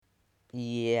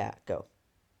Yeah, go.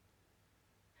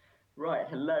 Right,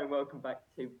 hello and welcome back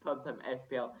to Pub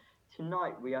FPL.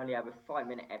 Tonight we only have a 5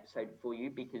 minute episode for you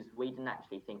because we didn't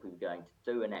actually think we were going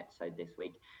to do an episode this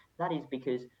week. That is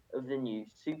because of the new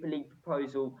Super League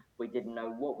proposal. We didn't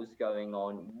know what was going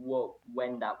on,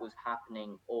 when that was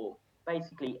happening, or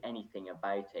basically anything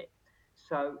about it.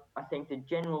 So I think the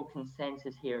general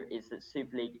consensus here is that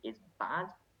Super League is bad.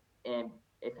 And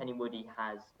if anybody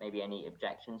has maybe any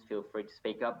objections, feel free to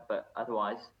speak up. But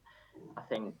otherwise, I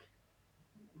think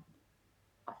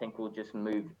I think we'll just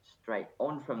move straight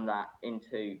on from that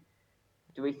into,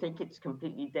 do we think it's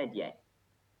completely dead yet?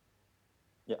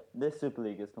 Yeah, this Super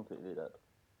League is completely dead.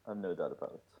 I have no doubt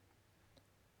about it.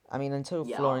 I mean, until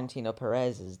Yeah, Florentino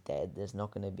Perez is dead, there's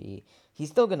not going to be. He's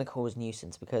still going to cause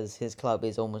nuisance because his club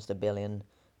is almost €1 billion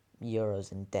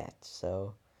in debt.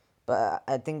 So, but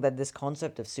I think that this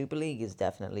concept of Super League is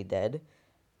definitely dead.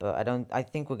 But I don't. I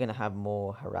think we're going to have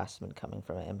more harassment coming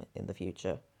from him in the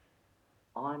future.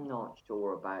 I'm not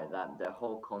sure about that, the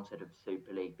whole concept of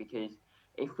Super League, because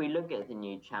if we look at the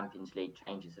new Champions League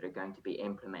changes that are going to be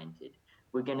implemented,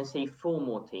 we're going to see four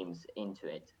more teams into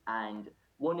it. And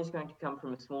one is going to come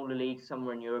from a smaller league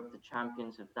somewhere in Europe, the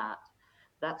champions of that.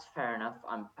 That's fair enough.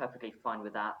 I'm perfectly fine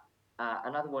with that.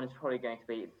 Another one is probably going to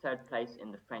be third place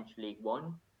in the French League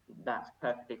One. That's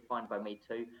perfectly fine by me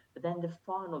too. But then the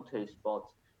final two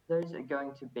spots, those are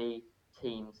going to be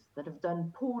teams that have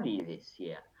done poorly this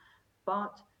year,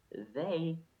 but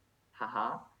they,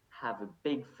 haha, have a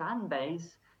big fan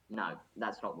base. No,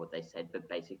 that's not what they said, but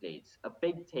basically, it's a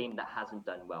big team that hasn't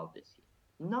done well this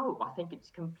year. No, I think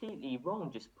it's completely wrong.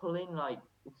 Just pull in like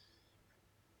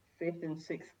fifth and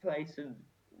sixth place of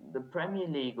the Premier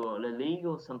League or La Liga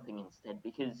or something instead,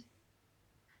 because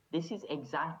this is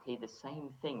exactly the same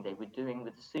thing they were doing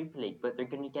with the Super League, but they're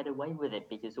going to get away with it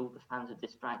because all the fans are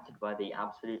distracted by the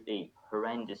absolutely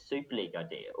horrendous Super League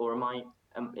idea. Or am I?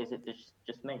 Is it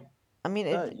just me? I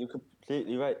mean, No, it. you're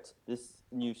completely right. This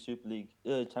new Super League,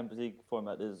 Champions League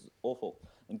format is awful.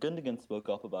 And Gundogan spoke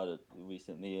up about it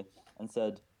recently and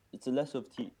said it's a lesser of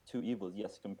two evils,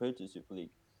 yes, compared to Super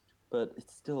League, but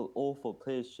it's still awful.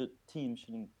 Teams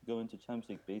shouldn't go into Champions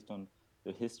League based on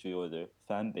their history or their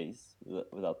fan base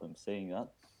without them saying that.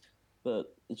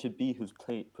 But it should be who's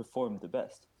performed the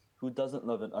best. Who doesn't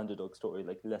love an underdog story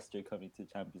like Leicester coming to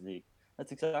Champions League?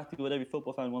 That's exactly what every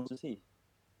football fan wants to see.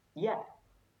 Yeah,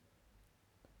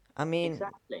 I mean.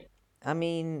 exactly. I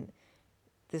mean,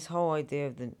 this whole idea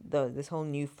of the this whole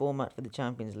new format for the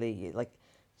Champions League, like,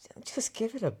 just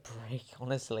give it a break.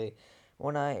 Honestly,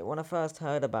 when I first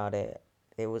heard about it,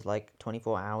 it was like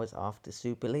 24 hours after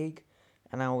Super League,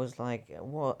 and I was like,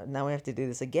 what? Now we have to do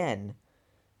this again?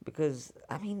 Because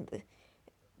I mean,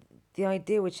 the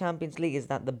idea with Champions League is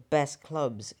that the best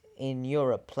clubs in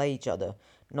Europe play each other,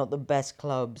 not the best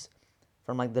clubs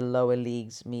from like the lower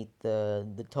leagues meet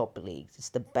the top leagues. It's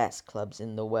the best clubs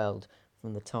in the world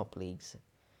from the top leagues,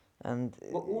 and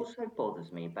What also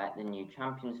bothers me about the new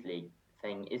Champions League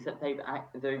thing is that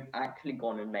they've actually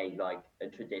gone and made like a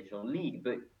traditional league,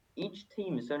 but each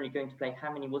team is only going to play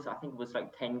how many was it? I think it was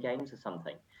like 10 games or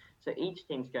something. So each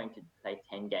team's going to play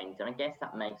 10 games, and I guess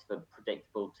that makes for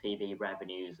predictable TV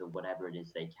revenues or whatever it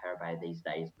is they care about these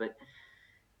days. But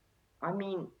I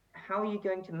mean, how are you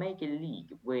going to make a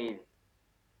league with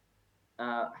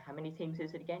how many teams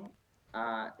is it again?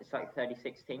 It's like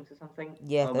 36 teams or something.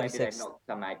 yeah, Or maybe they've 36, not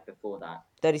come out before that.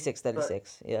 36, But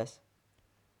 36. Yes.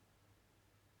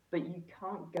 But you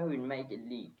can't go and make a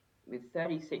league with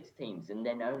 36 teams and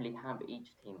then only have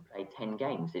each team play 10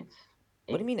 games. What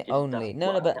do It you mean just only? doesn't No,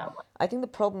 no, work but that way. I think the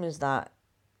problem is that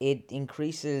it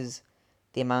increases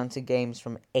the amount of games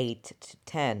from 8 to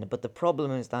 10, but the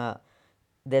problem is that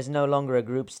there's no longer a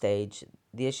group stage.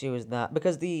 The issue is that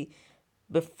because the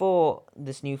before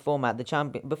this new format, the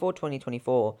champion before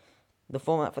 2024, the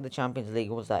format for the Champions League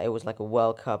was that it was like a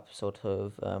World Cup sort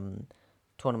of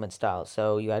tournament style.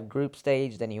 So you had group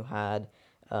stage, then you had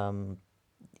um,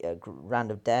 round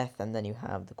of death, and then you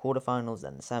have the quarterfinals,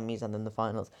 and the semis, and then the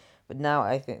finals. But now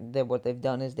I think that what they've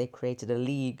done is they created a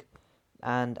league,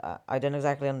 and I don't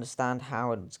exactly understand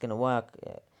how it's gonna work,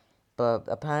 but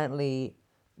apparently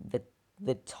the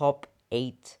the top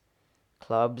eight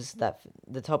clubs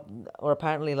the top or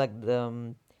apparently like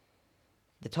the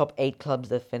top eight clubs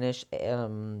that finish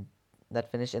in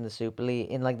the Super League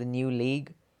in like the new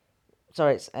league.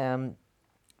 Sorry, so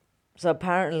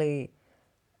apparently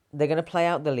they're gonna play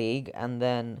out the league, and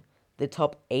then the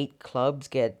top eight clubs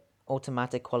get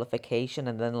automatic qualification,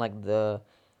 and then like the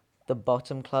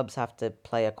bottom clubs have to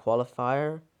play a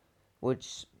qualifier,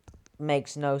 which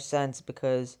makes no sense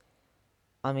because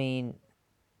I mean,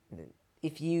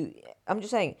 if you, I'm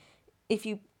just saying, if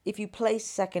you if you place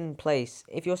second place,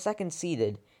 if you're second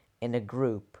seeded in a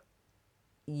group,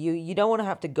 you don't want to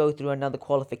have to go through another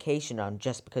qualification round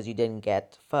just because you didn't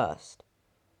get first.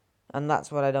 And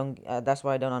that's what I don't. That's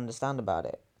what I don't understand about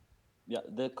it. Yeah,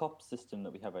 the cup system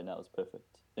that we have right now is perfect.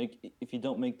 Like, if you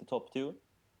don't make the top two,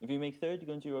 if you make third, you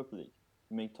go into Europa League.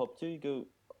 If you make top two, you go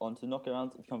on to knockout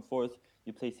rounds. If you come fourth,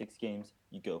 you play 6 games,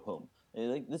 you go home.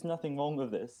 Like, there's nothing wrong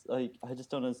with this. Like, I just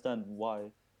don't understand why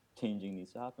changing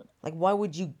needs to happen. Like, why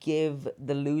would you give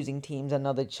the losing teams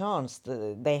another chance?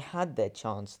 They had their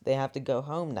chance. They have to go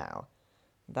home now.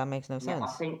 That makes no Yeah,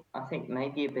 sense. I think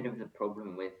maybe a bit of the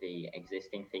problem with the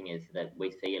existing thing is that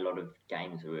we see a lot of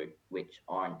games which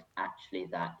aren't actually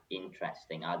that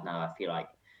interesting. I don't know. I feel like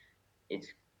it's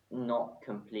not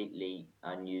completely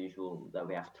unusual that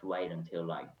we have to wait until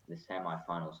like the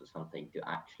semi-finals or something to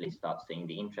actually start seeing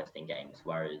the interesting games.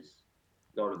 Whereas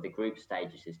a lot of the group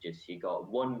stages is just you got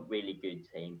one really good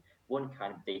team, one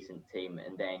kind of decent team,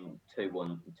 and then two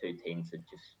teams that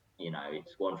just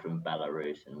it's one from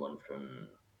Belarus and one from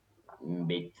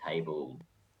mid-table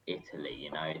Italy.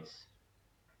 It's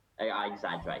I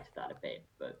exaggerated that a bit,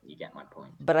 but you get my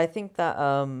point. But I think that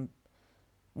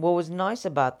what was nice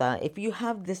about that, if you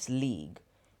have this league,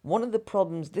 one of the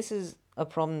problems, this is a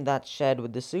problem that's shared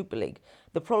with the Super League.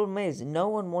 The problem is no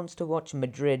one wants to watch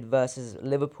Madrid versus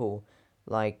Liverpool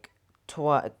like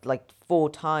like 4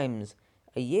 times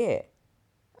a year.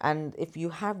 And if you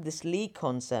have this league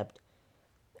concept,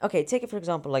 okay, take it for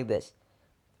example like this.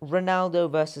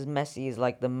 Ronaldo versus Messi is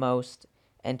like the most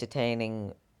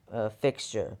entertaining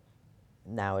fixture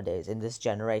nowadays in this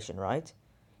generation, right?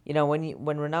 When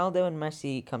Ronaldo and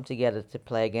Messi come together to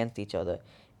play against each other,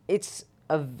 it's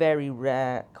a very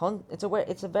rare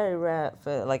it's a very rare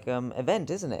for like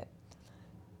event, isn't it?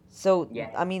 So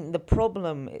Yeah, I mean, the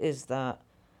problem is that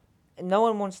no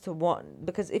one wants to want,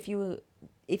 because if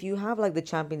you have like the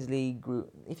Champions League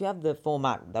group, if you have the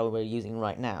format that we're using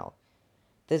right now,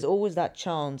 there's always that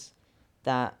chance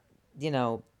that you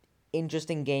know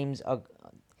interesting games are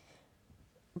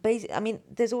I mean,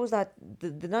 there's always that.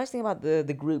 The nice thing about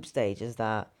the group stage is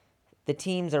that the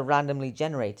teams are randomly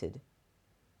generated.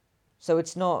 So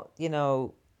it's not, you're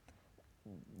not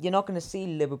going to see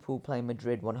Liverpool play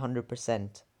Madrid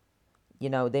 100%.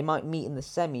 They might meet in the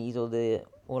semis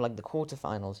or like the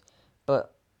quarterfinals,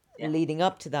 but yeah, leading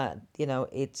up to that,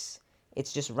 it's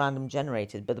just random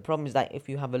generated. But the problem is that if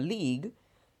you have a league,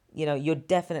 you're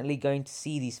definitely going to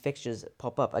see these fixtures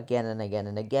pop up again and again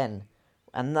and again,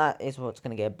 and that is what's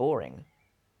going to get boring.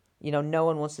 No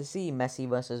one wants to see Messi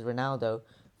versus Ronaldo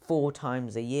 4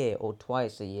 times a year or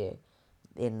twice a year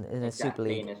in a Super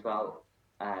exactly. And League. as well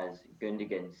as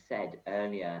Gundogan said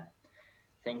earlier,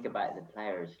 think about the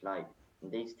players. Like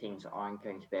these teams aren't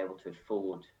going to be able to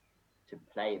afford to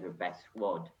play their best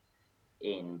squad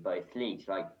in both leagues.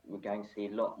 Like we're going to see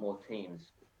a lot more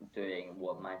teams doing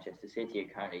what Manchester City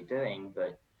are currently doing,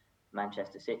 but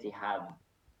Manchester City have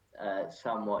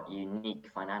somewhat unique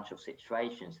financial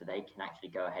situation, so they can actually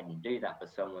go ahead and do that. But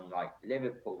someone like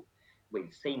Liverpool,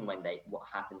 we've seen what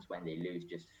happens when they lose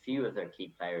just a few of their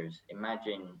key players.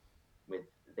 Imagine with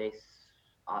this,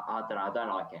 I don't know, I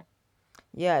don't like it.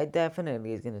 Yeah, it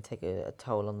definitely is going to take a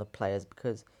toll on the players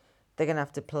because they're going to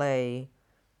have to play.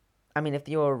 I mean, if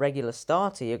you're a regular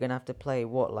starter, you're going to have to play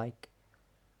what, like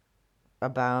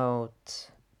about.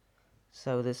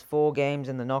 So there's 4 games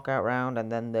in the knockout round, and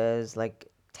then there's like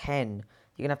 10.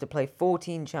 You're going to have to play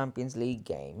 14 Champions League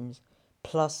games,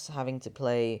 plus having to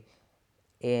play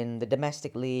in the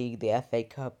domestic league, the FA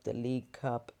Cup, the League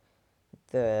Cup,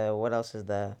 the. What else is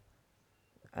there?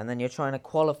 And then you're trying to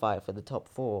qualify for the top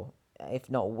four, if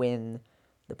not win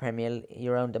the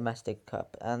your own domestic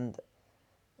cup, and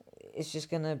it's just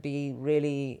gonna be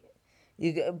really.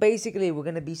 Basically, we're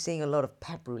gonna be seeing a lot of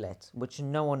pep roulette, which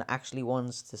no one actually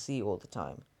wants to see all the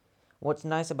time. What's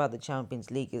nice about the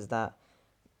Champions League is that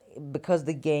because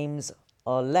the games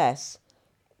are less,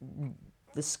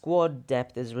 the squad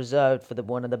depth is reserved for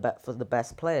for the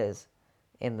best players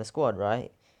in the squad,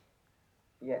 right?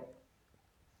 Yeah,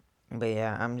 But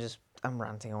yeah, I'm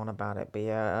ranting on about it. But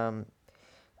yeah,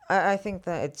 I think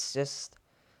that it's just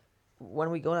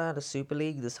when we got out of Super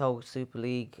League, this whole Super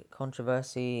League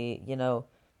controversy,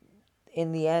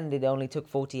 in the end, it only took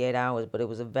 48 hours, but it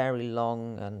was a very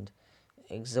long and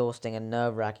exhausting and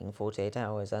nerve wracking 48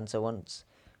 hours. And so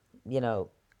you know,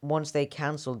 once they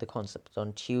cancelled the concept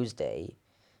on Tuesday,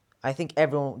 I think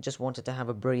everyone just wanted to have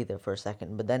a breather for a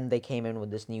second, but then they came in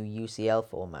with this new UCL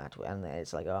format, and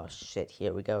it's like, oh shit,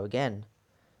 here we go again.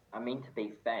 I mean, to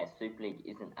be fair, Super League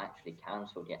isn't actually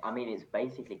cancelled yet. I mean, it's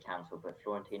basically cancelled, but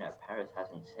Florentino Perez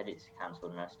hasn't said it's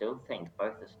cancelled, and I still think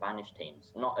both the Spanish teams,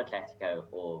 not Atletico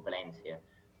or Valencia,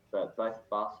 both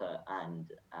Barca and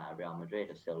Real Madrid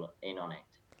are still in on it.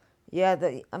 Yeah,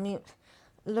 I mean,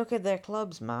 look at their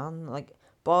clubs, man. Like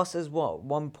Barca's what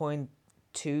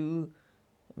 1.2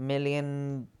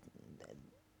 million.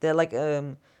 They're like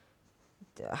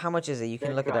how much is it? You can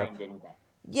They're look it up. drained in debt.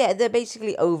 Yeah, they're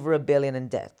basically over 1 billion in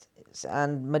debt,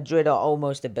 and Madrid are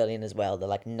almost 1 billion as well.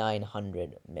 They're like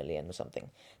 900 million or something.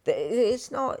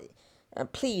 It's not.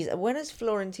 Please, when has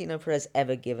Florentino Perez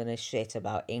ever given a shit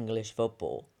about English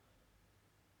football?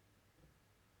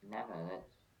 Never.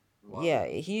 That's why Yeah,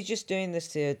 would he? he's just doing this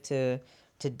to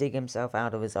dig himself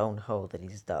out of his own hole that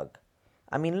he's dug.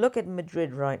 I mean, look at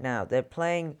Madrid right now. They're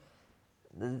playing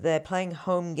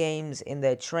home games in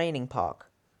their training park.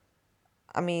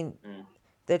 I mean, Mm.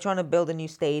 they're trying to build a new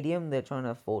stadium. They're trying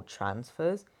to afford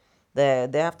transfers. They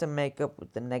have to make up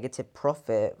with the negative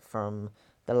profit from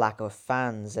the lack of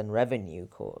fans and revenue,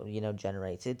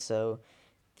 generated. So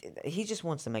he just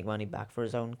wants to make money back for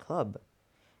his own club.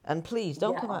 And please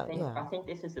don't Yeah, come out. Yeah, I think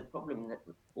this is the problem that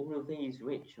all of these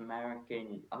rich American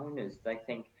owners they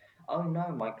think, oh no,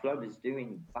 my club is doing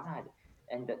bad,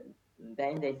 and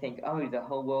then they think, oh, the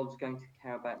whole world's going to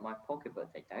care about my pocket, but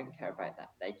they don't care about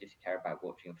that. They just care about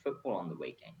watching football on the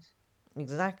weekends.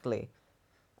 exactly.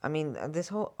 I mean, this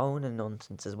whole owner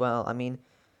nonsense as well. I mean,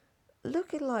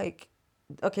 look at like,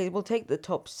 okay, we'll take the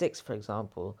top six for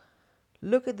example.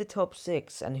 Look at the top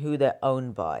six and who they're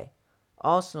owned by.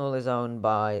 Arsenal is owned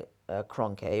by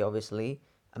Kroenke, obviously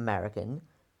American.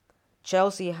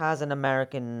 Chelsea has an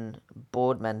American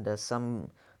board member, some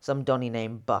Donny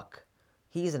named Buck.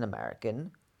 He's an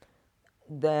American.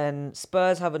 Then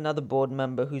Spurs have another board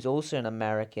member who's also an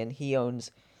American. He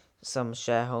owns some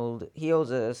sharehold. He owns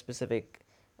a specific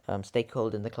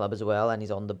stakeholder in the club as well, and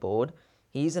he's on the board.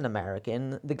 He's an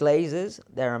American. The Glazers,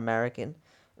 they're American.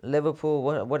 Liverpool,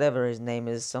 whatever his name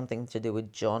is, something to do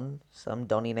with John, some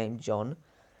Donny named John.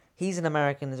 He's an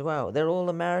American as well. They're all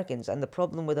Americans, and the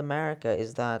problem with America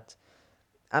is that,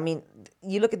 I mean,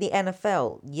 you look at the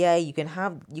NFL. Yeah, you can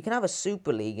have a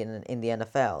super league in the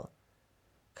NFL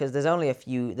because there's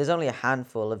only a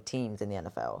handful of teams in the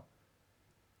NFL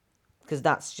because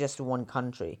that's just one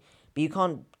country. But you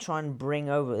can't try and bring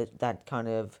over that kind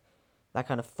of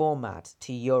format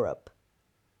to Europe.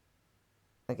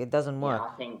 Like it doesn't Yeah, work.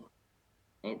 I think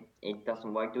it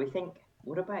doesn't work. Do we think?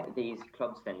 What about these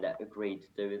clubs then that agreed to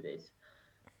do this?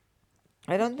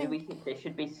 I don't Do we think. think they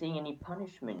should be seeing any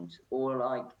punishment or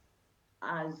like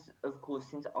as of course,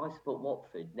 since I support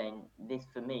Watford, then this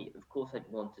for me, of course, I'd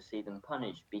want to see them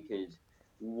punished because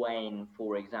when,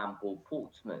 for example,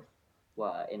 Portsmouth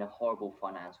were in a horrible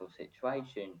financial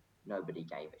situation, nobody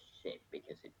gave a shit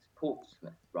because it's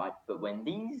Portsmouth, right? But when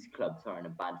these clubs are in a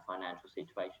bad financial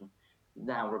situation,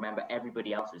 now remember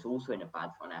everybody else is also in a bad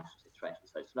financial situation,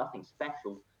 so it's nothing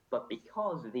special. But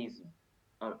because these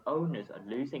owners are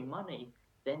losing money,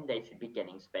 then they should be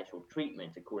getting special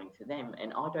treatment according to them.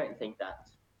 And I don't think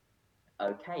that's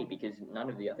okay because none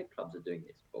of the other clubs are doing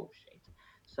this bullshit.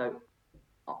 So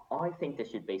I think there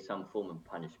should be some form of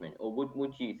punishment. Or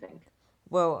would you think?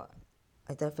 Well,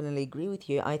 I definitely agree with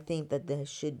you. I think that there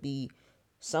should be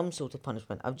some sort of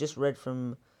punishment. I've just read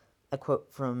from a quote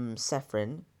from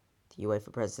Sefrin, the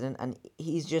UEFA president, and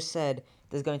he's just said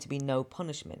there's going to be no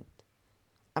punishment.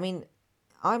 I mean,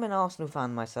 I'm an Arsenal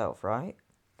fan myself, right?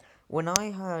 When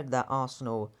I heard that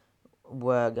Arsenal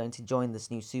were going to join this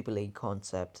new Super League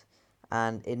concept,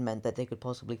 and it meant that they could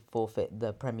possibly forfeit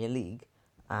the Premier League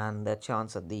and their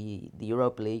chance at the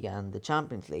Europa League and the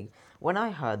Champions League, when I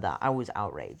heard that, I was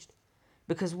outraged.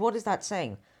 Because what is that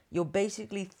saying? You're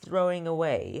basically throwing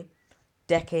away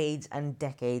decades and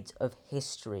decades of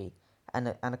history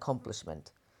and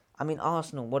accomplishment. I mean,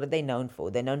 Arsenal. What are they known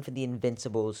for? They're known for the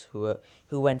Invincibles, who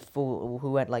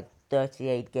went like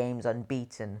 38 games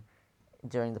unbeaten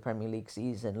during the Premier League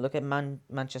season. Look at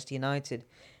Manchester United.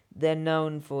 They're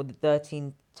known for the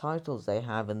 13 titles they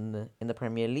have in the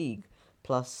Premier League,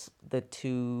 plus the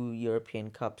two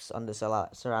European Cups under Sir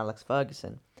Alex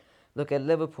Ferguson. Look at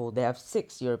Liverpool. They have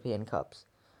 6 European Cups.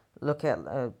 Look at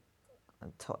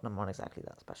Tottenham aren't exactly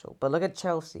that special, but look at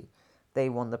Chelsea. They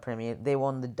won the Premier. They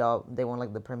won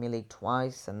like the Premier League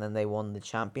twice, and then they won the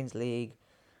Champions League.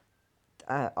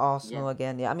 Yeah, Arsenal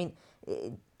again. Yeah, I mean,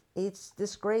 it's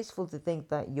disgraceful to think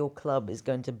that your club is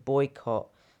going to boycott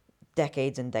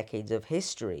decades and decades of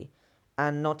history,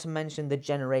 and not to mention the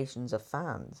generations of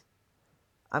fans.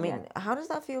 I yeah, mean, how does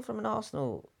that feel from an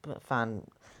Arsenal fan?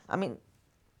 I mean,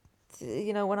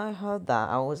 when I heard that,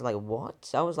 I was like,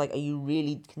 "What?" I was like, "Are you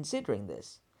really considering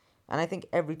this?" And I think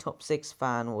every top six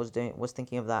fan was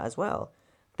thinking of that as well.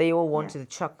 They all yeah. wanted to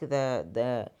chuck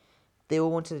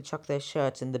their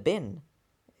shirts in the bin.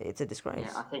 It's a Yeah,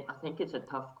 disgrace. I think it's a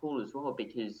tough call as well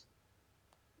because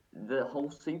the whole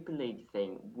Super League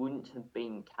thing wouldn't have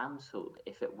been cancelled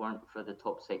if it weren't for the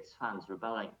top six fans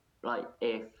rebelling. Like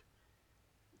if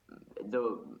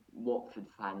the Watford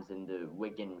fans and the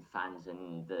Wigan fans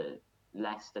and the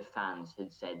Leicester fans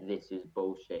had said this is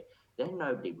bullshit, then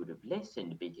nobody would have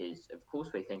listened because, of course,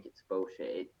 we think it's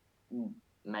bullshit. It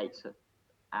makes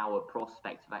our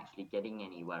prospect of actually getting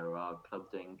anywhere or our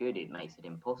club doing good, it makes it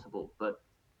impossible. But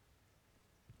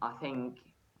I think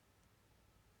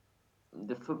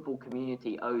the football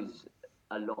community owes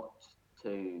a lot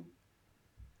to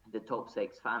the top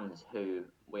six fans who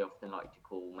we often like to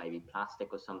call maybe plastic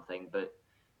or something, but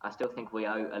I still think we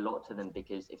owe a lot to them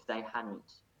because if they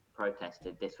hadn't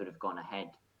protested, this would have gone ahead.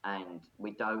 And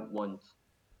we don't want,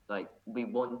 like, we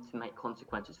want to make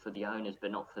consequences for the owners,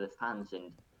 but not for the fans.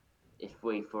 And if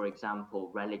we, for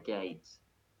example, relegate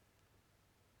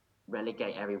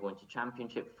everyone to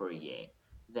championship for a year,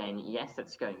 then yes,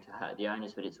 that's going to hurt the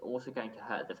owners, but it's also going to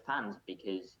hurt the fans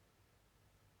because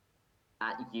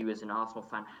at you as an Arsenal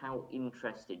fan, how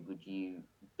interested would you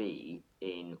be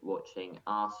in watching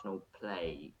Arsenal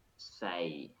play,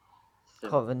 say,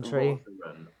 Coventry.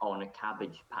 Rotherham on a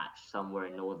cabbage patch somewhere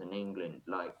in northern England?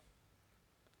 Like,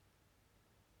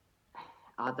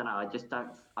 I don't know. I just don't.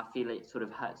 I feel it sort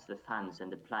of hurts the fans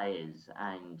and the players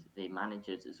and the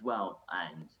managers as well,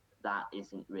 and that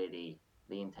isn't really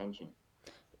the intention.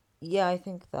 Yeah, I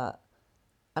think that.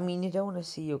 I mean, you don't want to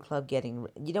see your club getting.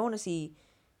 You don't want to see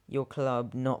your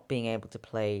club not being able to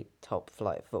play top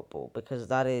flight football because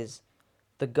that is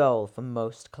the goal for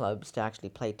most clubs to actually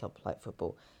play top flight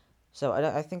football. So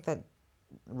I think that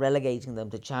relegating them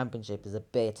to championship is a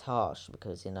bit harsh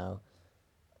because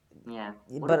Yeah.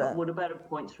 What but about what about a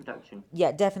points reduction?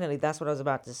 yeah, definitely that's what I was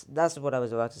about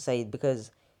to say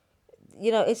because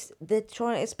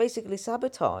it's basically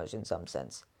sabotage in some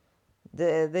sense.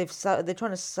 They're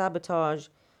trying to sabotage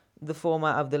the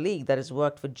format of the league that has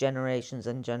worked for generations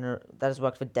and that has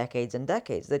worked for decades and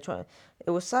decades. It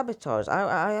was sabotage.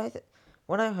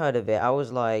 When I heard of it, I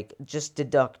was like, just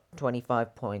deduct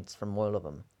 25 points from all of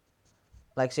them.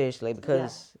 Like seriously, Yeah,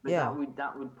 because but yeah,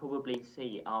 that would probably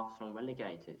see Arsenal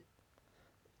relegated.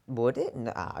 would it?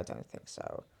 No, I don't think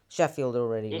so. Sheffield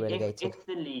already relegated. If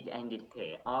the league ended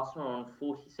here, Arsenal are on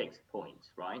 46 points,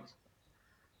 right?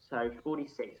 So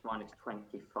 46 minus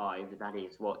 25, that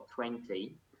is what,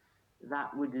 20?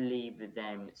 That would leave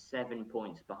them 7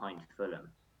 points behind Fulham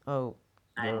Oh,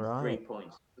 you're and three right.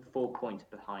 points, 4 points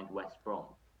behind West Brom.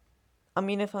 I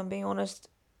mean, if I'm being honest,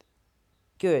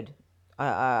 good.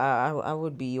 I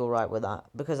would be all right with that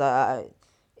because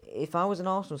if I was an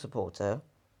Arsenal supporter,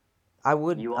 You I are an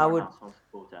would Arsenal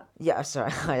supporter. yeah,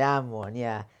 sorry, I am one.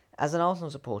 Yeah, as an Arsenal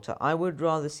supporter, I would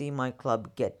rather see my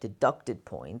club get deducted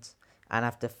points and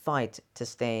have to fight to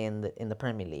stay in the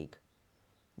Premier League,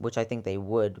 which I think they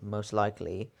would most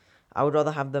likely. I would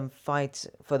rather have them fight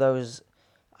for those.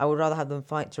 I would rather have them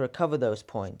fight to recover those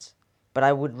points, but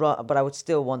I would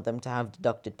still want them to have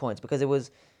deducted points because it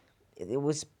was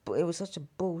such a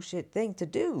bullshit thing to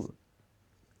do.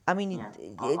 I mean, Yeah,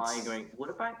 I it's agree. What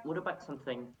about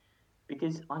something?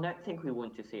 Because I don't think we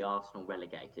want to see Arsenal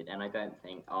relegated, and I don't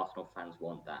think Arsenal fans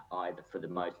want that either for the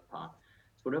most part.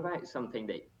 So what about something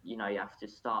that you have to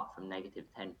start from negative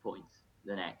 10 points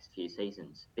the next few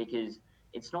seasons? Because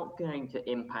it's not going to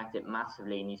impact it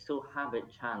massively, and you still have a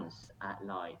chance at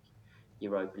like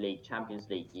Europa League, Champions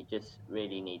League. You just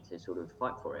really need to sort of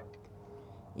fight for it.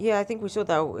 yeah. I think we saw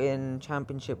that in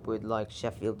Championship with like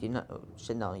Sheffield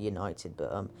United, not United,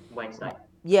 but Wednesday,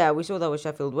 yeah, we saw that with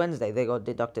Sheffield Wednesday. They got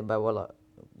deducted by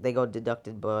they got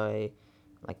deducted by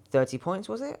like 30 points,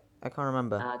 was it? I can't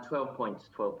remember. 12 points,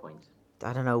 12 points.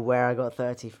 I don't know where I got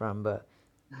 30 from, but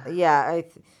yeah,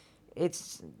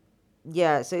 it's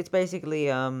yeah, so it's basically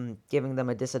giving them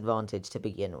a disadvantage to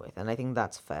begin with, and I think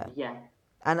that's fair. Yeah,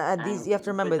 And these and you have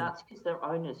to but remember, that's because their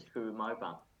owners screw them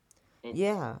over.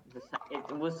 yeah,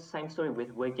 It was the same story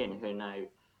with Wigan, who now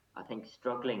I think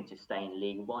struggling to stay in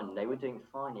League One. They were doing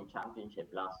fine in Championship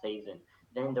last season.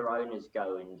 Then their owners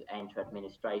go and enter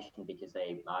administration because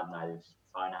I don't know, there's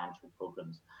financial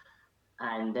problems,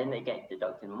 and then they get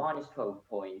deducted minus 12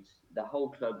 points. The whole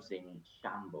club's in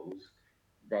shambles.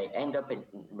 They end up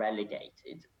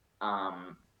relegated,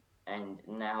 and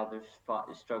now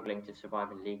they're struggling to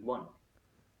survive in League One.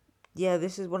 yeah,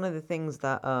 this is one of the things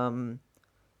that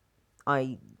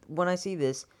I when I see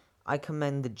this, I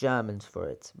commend the Germans for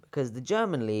it because the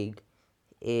German league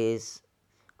is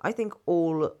I think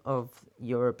all of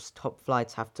Europe's top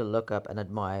flights have to look up and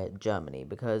admire Germany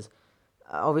because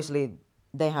obviously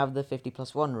they have the 50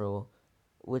 plus 1 rule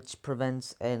which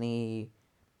prevents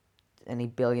any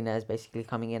billionaires basically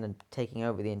coming in and taking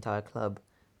over the entire club.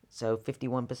 So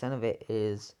 51% of it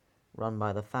is run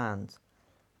by the fans.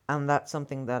 And that's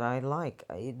something that I like.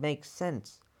 It makes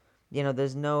sense.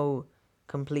 There's no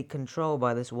complete control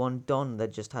by this one don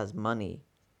that just has money.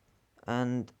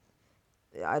 And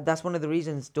that's one of the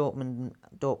reasons Dortmund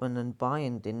and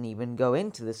Bayern didn't even go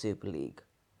into the Super League.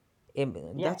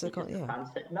 Yeah, That's because the yeah, fans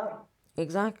said no.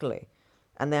 exactly.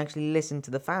 And they actually listen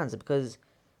to the fans because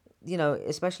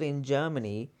especially in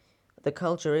Germany, the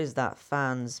culture is that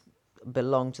fans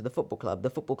belong to the football club. The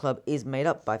football club is made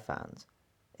up by fans,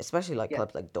 especially like Yeah,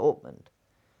 clubs like Dortmund.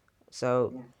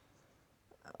 So yeah.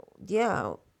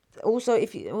 yeah. Also,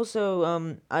 if you also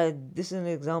I this is an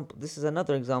example. This is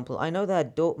another example. I know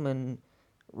that Dortmund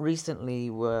recently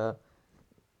were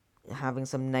having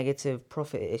some negative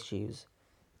profit issues,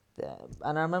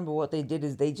 and I remember what they did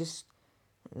is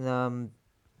um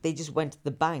they just went to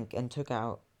the bank and took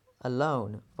out a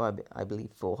loan for I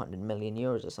believe 400 million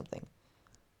euros or something.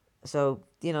 So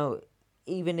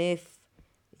even if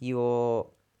you're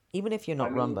even if you're I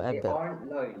not run mean, by a it bill,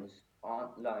 aren't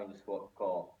loans what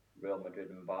got Real Madrid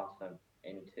and Barca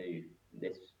into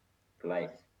this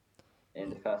place in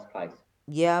the first place.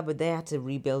 yeah, but they had to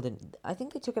rebuild it. I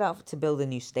think they took it out to build a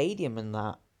new stadium and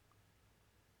that.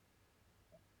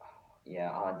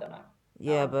 Yeah, I don't know.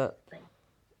 Yeah, Just but think.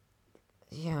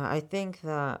 yeah, I think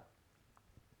one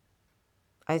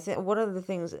of the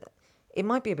things it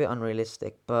might be a bit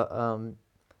unrealistic, but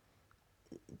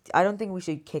I don't think we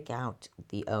should kick out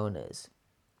the owners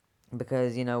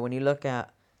because when you look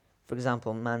at, for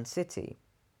example, Man City,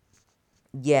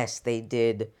 yes, they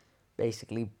did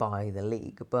basically buy the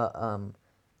league, but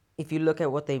if you look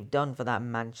at what they've done for that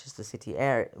Manchester City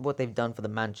area, what they've done for the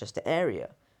Manchester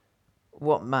area,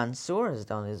 what Mansour has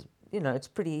done is it's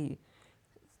pretty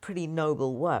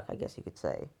noble work, I guess you could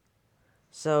say.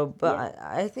 So, but Yeah,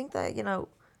 I think that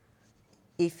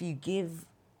if you give,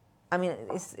 I mean,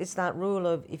 it's that rule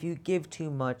of if you give too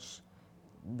much,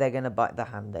 they're gonna bite the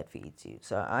hand that feeds you.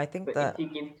 So I think but if that you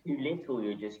give too little,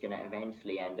 you're just going to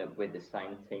eventually end up with the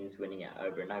same teams winning it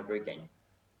over and over again.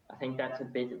 I think that's a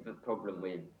bit of a problem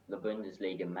with the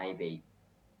Bundesliga. Maybe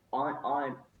I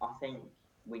think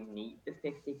we need the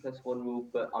 50+1 rule,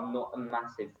 but I'm not a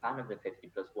massive fan of the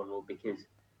 50+1 rule because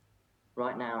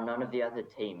right now none of the other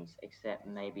teams except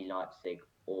maybe Leipzig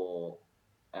or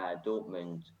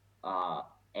Dortmund are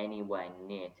anywhere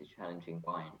near to challenging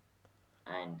Bayern,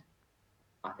 and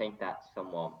I think that's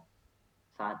somewhat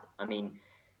sad. I mean,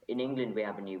 in England we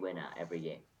have a new winner every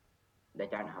year. They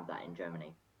don't have that in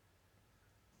Germany.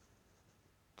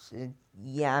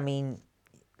 yeah, I mean,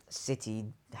 City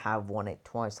have won it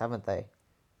twice, haven't they?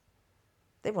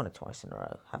 They've won it twice in a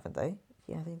row, haven't they?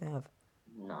 Yeah, I think they have.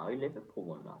 No, Liverpool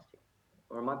won last year.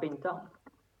 Or am I being dumb?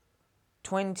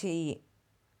 20.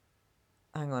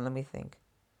 Hang on, let me think.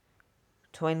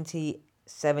 So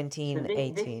 2017, this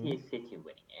 18. year's City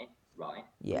winning it, right?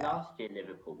 Yeah. Last year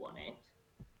Liverpool won it.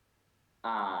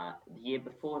 The year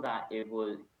before that it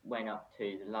was went up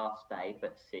to the last day,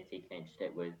 but City clinched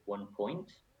it with 1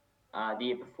 point. The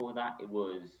year before that it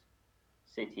was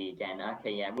City again.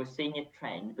 Okay, yeah, we're seeing a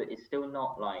trend, but it's still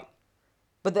not like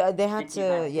But they had City have to,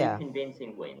 had two yeah.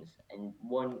 convincing wins, and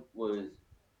one was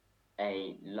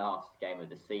a last game of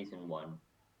the season one,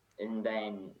 and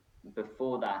then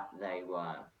before that they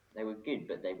were good,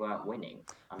 but they weren't winning.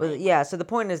 I But mean, yeah, so the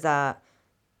point is that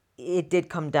it did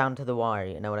come down to the wire,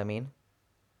 you know what I mean?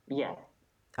 yeah,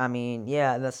 I mean,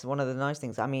 yeah, that's one of the nice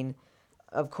things. I mean,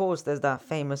 of course, there's that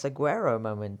famous Aguero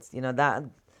moment. That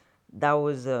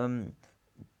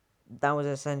was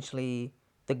essentially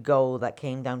the goal that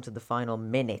came down to the final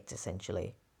minute,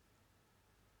 essentially.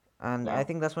 And yeah, I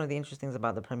think that's one of the interesting things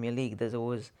about the Premier League. There's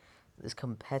always this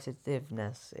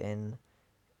competitiveness in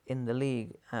the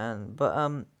league,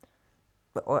 but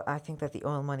I think that the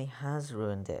oil money has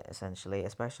ruined it essentially,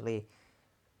 especially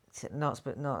I'm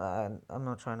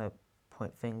not trying to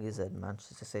point fingers at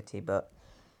Manchester City, but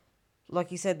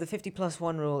like you said, the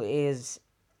 50+1 rule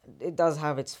it does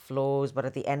have its flaws, but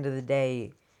at the end of the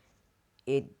day,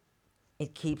 it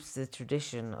it keeps the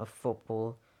tradition of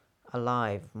football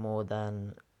alive more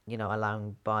than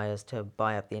allowing buyers to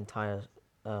buy up the entire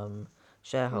um,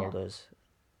 yeah. shareholders.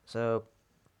 So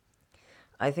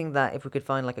I think that if we could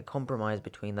find like a compromise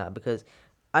between that, because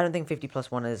I don't think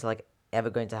 50+1 is like ever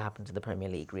going to happen to the Premier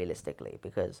League realistically,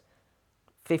 because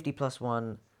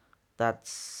 50+1,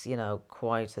 that's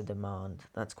quite a demand.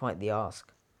 That's quite the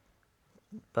ask.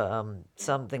 But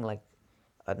something like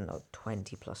I don't know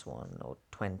 20+1 or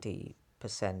 20%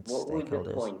 What would the stakeholders.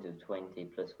 point of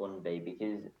 20+1 be?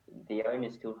 Because the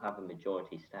owners still have a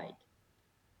majority stake.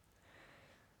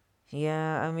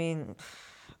 Yeah, I mean,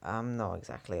 I'm not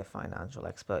exactly a financial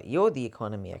expert. You're the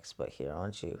economy expert here,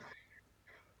 aren't you?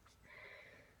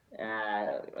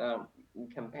 Uh, um,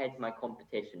 Compared to my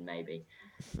competition, maybe.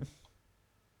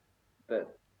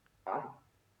 But I,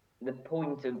 the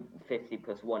point of 50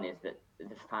 plus one is that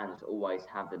the fans always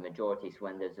have the majority. So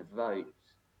when there's a vote,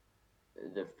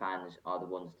 the fans are the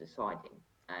ones deciding.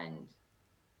 And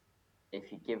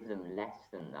if you give them less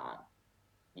than that,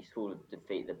 you sort of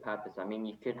defeat the purpose. I mean,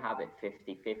 you could have it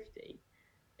 50-50,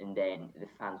 and then the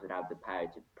fans would have the power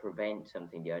to prevent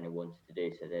something the owner wanted to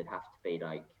do. So there'd have to be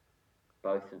like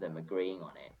both of them agreeing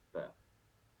on it. But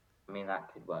I mean,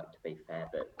 that could work to be fair,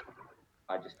 but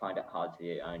I just find it hard to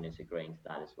the owners agreeing to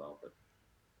that as well. But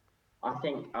I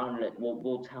think only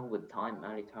we'll tell with time.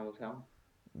 Only time will tell.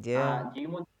 Yeah. Do you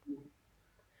want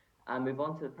to move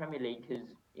on to the Premier League because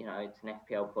it's an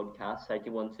FPL podcast? So do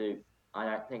you want to? I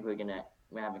don't think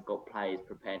we haven't got players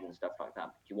prepared and stuff like that.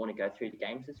 But do you want to go through the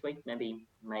games this week? Maybe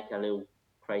make a little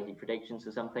crazy predictions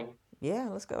or something. Yeah,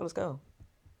 let's go, let's go.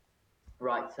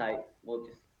 Right. So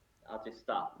I'll just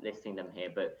start listing them here.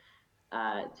 But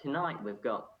tonight we've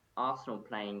got Arsenal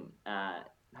playing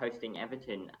hosting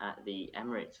Everton at the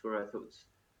Emirates. What are our thoughts?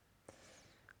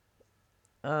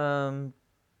 Um,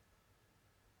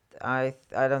 I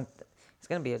don't. It's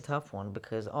gonna be a tough one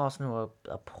because Arsenal are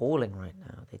appalling right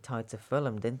now. They tied to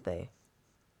Fulham, didn't they?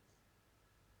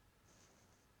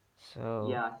 So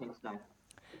Yeah, I think so.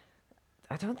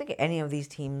 I don't think any of these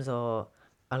teams are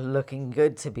looking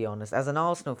good, to be honest. As an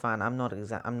Arsenal fan, I'm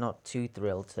not too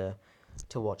thrilled to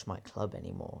watch my club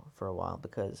anymore for a while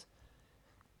because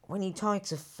when you tie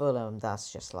to Fulham,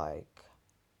 that's just like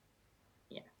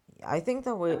Yeah, I think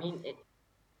that I mean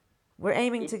we're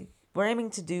aiming it. to we're aiming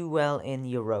to do well in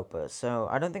Europa. So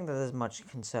I don't think that there's much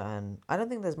concern. I don't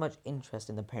think there's much interest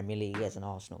in the Premier League as an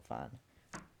Arsenal fan.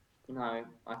 No,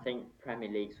 I think Premier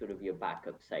League sort of your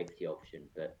backup safety option,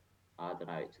 but I don't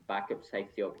know. It's a backup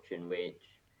safety option which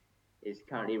is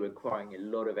currently requiring a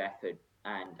lot of effort,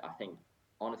 and I think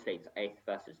honestly it's eighth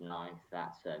versus ninth.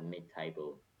 That's a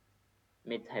mid-table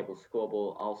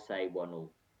scoreboard. I'll say 1-1.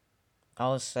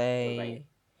 I'll What about you? say,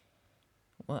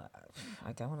 well,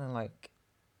 I don't want to like.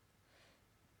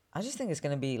 I just think it's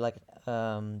gonna be like,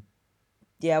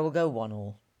 yeah, we'll go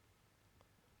 1-1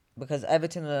 because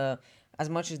Everton are, as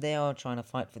much as they are trying to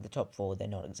fight for the top four, they're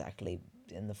not exactly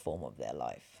in the form of their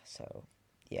life. So,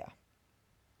 yeah.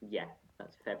 Yeah,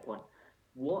 that's a fair point.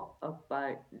 What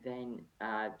about then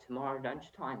tomorrow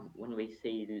lunchtime when we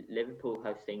see Liverpool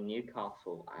hosting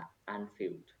Newcastle at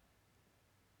Anfield?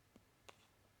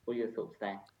 What are your thoughts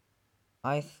there?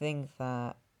 I think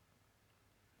that.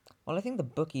 Well, I think the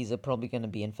bookies are probably going to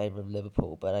be in favour of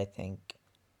Liverpool, but I think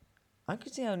I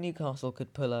could see how Newcastle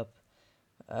could pull up,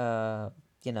 uh,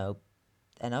 you know,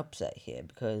 an upset here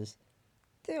because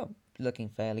they are looking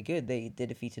fairly good. They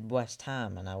defeated West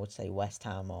Ham, and I would say West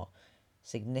Ham are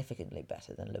significantly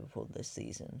better than Liverpool this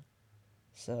season.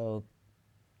 So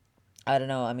I don't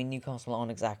know. I mean, Newcastle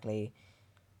aren't exactly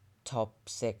top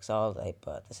six, are they?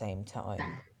 But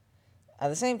at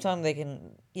the same time, they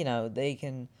can, they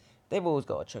can. They've always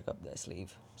got a trick up their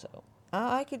sleeve. So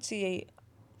I could see.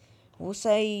 We'll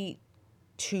say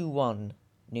 2-1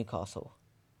 Newcastle.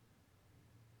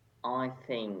 I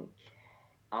think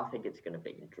I think it's going to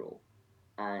be a draw,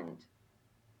 and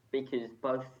because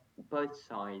both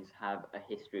sides have a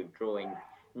history of drawing,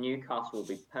 Newcastle will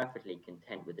be perfectly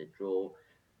content with a draw.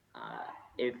 Uh,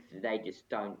 if they just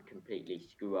don't completely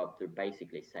screw up, they're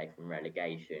basically safe from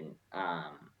relegation.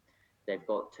 They've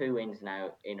got two wins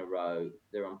now in a row.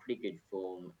 They're on pretty good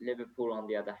form. Liverpool, on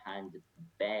the other hand,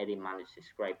 barely managed to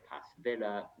scrape past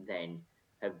Villa, then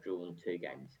have drawn two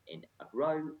games in a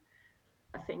row.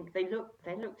 I think they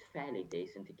looked fairly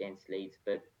decent against Leeds,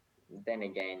 but then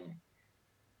again,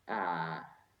 uh,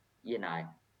 you know,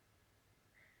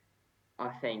 I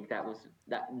think that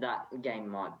game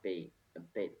might be a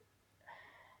bit.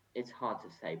 It's hard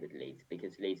to say with Leeds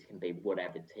because Leeds can be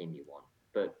whatever team you want,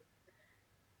 but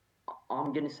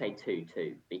I'm going to say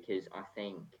 2-2 because I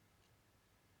think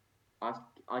I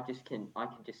I can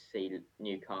just see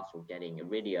Newcastle getting a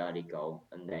really early goal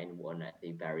and then one at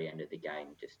the very end of the game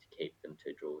just to keep them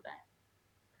to a draw there.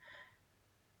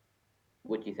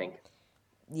 What do you think?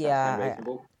 That sound Yeah,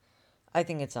 reasonable? I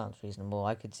think it sounds reasonable.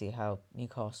 I could see how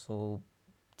Newcastle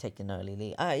take an early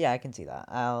lead. Yeah, I can see that.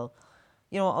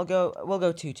 We'll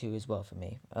go 2-2 as well for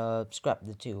me. Scrap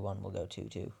the 2-1. We'll go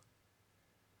 2-2.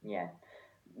 Yeah.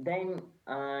 Then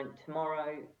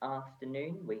tomorrow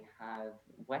afternoon we have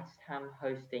West Ham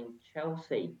hosting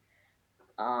Chelsea.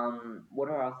 What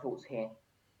are our thoughts here?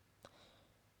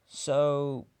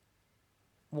 So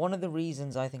one of the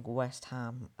reasons I think West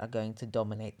Ham are going to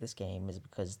dominate this game is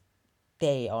because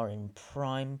they are in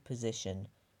prime position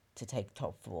to take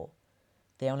top four.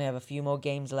 They only have a few more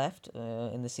games left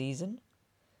in the season,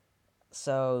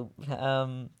 so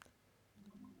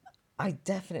I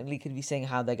definitely could be seeing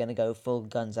how they're going to go full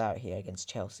guns out here against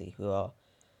Chelsea, who are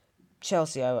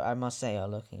Chelsea. I must say are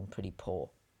looking pretty poor,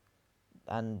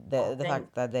 and I the think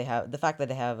fact that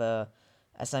they have a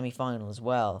semi final as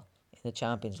well in the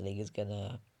Champions League is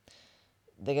gonna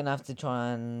they're gonna have to try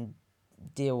and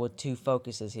deal with two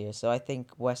focuses here. So I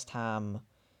think West Ham,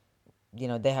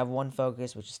 they have one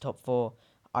focus which is top four.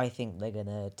 I think they're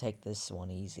gonna take this one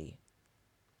easy.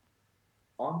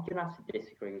 I'm gonna have to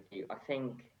disagree with you. I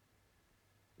think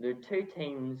the two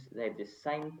teams they have the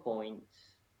same points.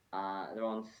 They're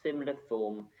on similar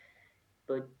form,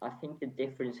 but I think the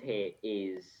difference here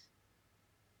is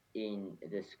in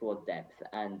the squad depth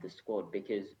and the squad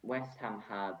because West Ham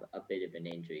have a bit of an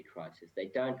injury crisis.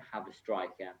 They don't have a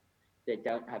striker. They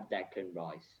don't have Declan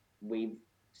Rice. We've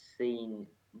seen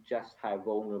just how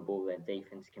vulnerable their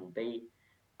defense can be,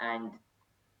 and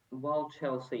while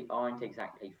Chelsea aren't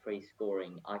exactly free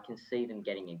scoring, I can see them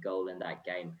getting a goal in that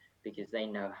game because they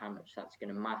know how much that's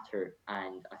going to matter.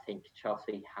 And I think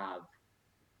Chelsea have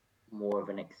more of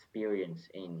an experience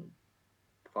in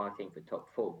fighting for top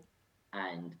four.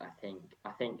 And I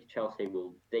think Chelsea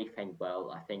will defend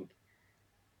well.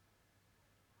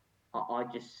 I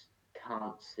just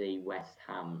can't see West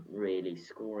Ham really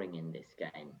scoring in this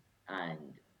game,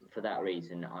 and for that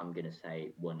reason, I'm going to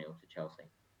say 1-0 to Chelsea.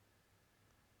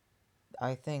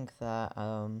 I think that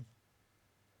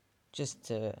just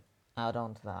to add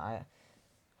on to that,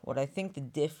 what I think the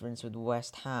difference with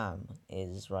West Ham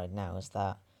is right now is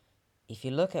that if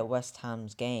you look at West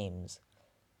Ham's games,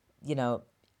 you know,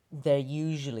 they're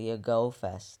usually a goal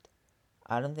fest.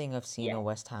 I don't think I've seen Yeah, a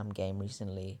West Ham game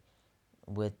recently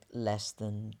with less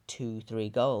than 2, 3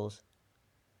 goals.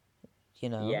 You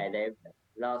know, yeah. Their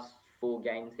last four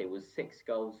games, it was 6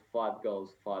 goals, 5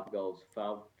 goals, 5 goals,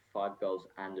 five goals,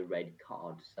 and a red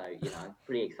card. So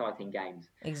pretty exciting games.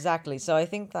 exactly. So I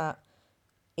think that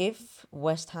if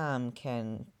West Ham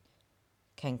can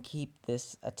keep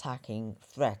this attacking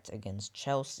threat against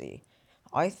Chelsea,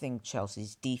 I think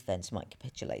Chelsea's defense might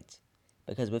capitulate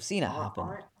because we've seen it I, happen.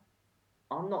 I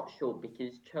I'm not sure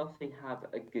because Chelsea have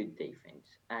a good defense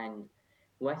and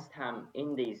West Ham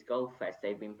in these goal fests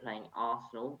they've been playing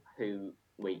Arsenal, who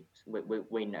we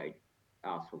know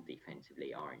Arsenal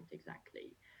defensively aren't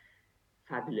exactly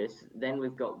fabulous. Then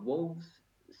we've got Wolves.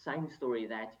 Same story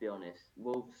there, to be honest.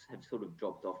 Wolves have sort of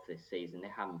dropped off this season. They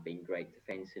haven't been great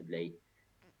defensively.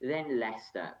 Then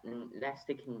Leicester, and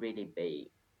Leicester can really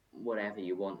be whatever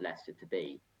you want Leicester to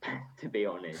be, to be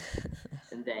honest.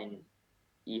 And then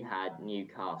you had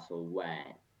Newcastle where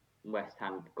West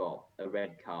Ham got a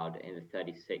red card in the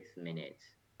 36th minute.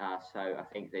 So I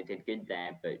think they did good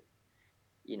there, but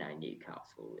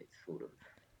Newcastle, it's sort of,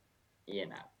 you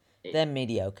know, They're it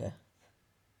mediocre.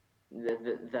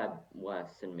 they're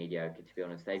worse than mediocre to be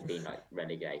honest. They've been like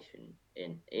relegation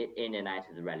in and out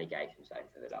of the relegation zone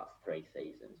for the last 3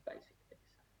 seasons, basically.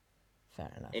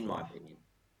 Fair enough, In my yeah. opinion.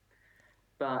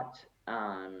 But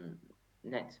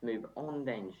let's move on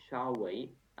then, shall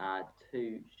we?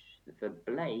 To the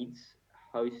Blades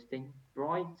hosting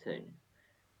Brighton.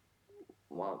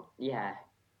 Well, yeah,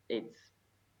 it's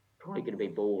probably going to be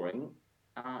boring.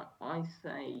 I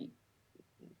say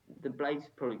the Blades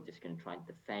are probably just going to try and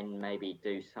defend, maybe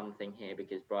do something here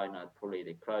because Brighton are probably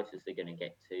the closest they're going to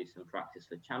get to some practice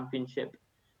for Championship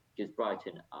because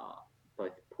Brighton are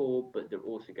both poor, but they're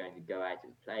also going to go out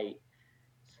and play.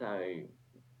 So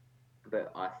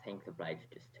but I think the Blades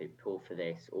are just too poor for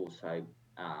this. Also,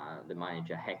 the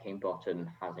manager Heckingbottom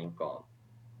hasn't got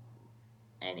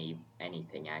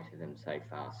anything out of them so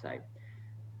far. So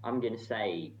I'm going to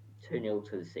say 2-0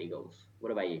 to the Seagulls.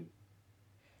 What about you?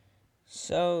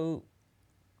 So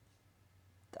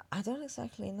I don't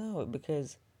exactly know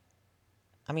because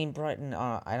I mean Brighton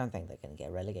are. I don't think they're going to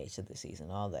get relegated this season,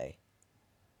 are they?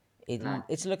 No.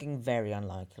 It's looking very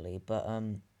unlikely, but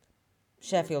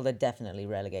Sheffield are definitely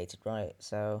relegated, right?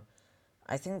 So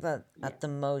I think that Yeah. at the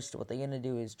most, what they're gonna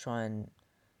do is try and.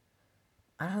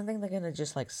 I don't think they're gonna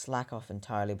just like slack off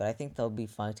entirely, but I think they'll be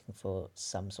fighting for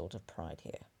some sort of pride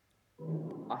here.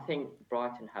 I think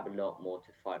Brighton have a lot more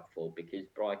to fight for because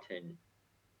Brighton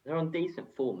they're on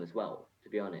decent form as well, to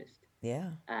be honest.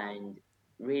 Yeah. And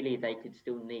really, they could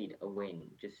still need a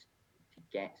win just to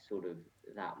get sort of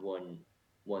that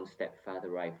one step further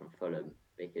away from Fulham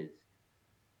because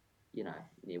you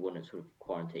want to sort of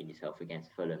quarantine yourself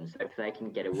against Fulham. So if they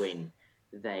can get a win,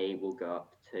 they will go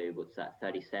up to what's that,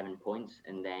 37 points,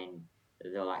 and then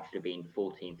they'll actually be in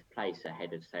 14th place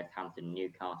ahead of Southampton and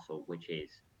Newcastle, which is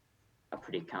a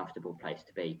pretty comfortable place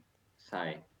to be.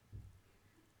 So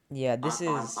Yeah,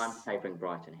 I'm favouring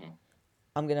Brighton here.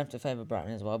 I'm gonna have to favour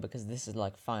Brighton as well because this is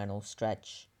like final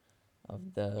stretch of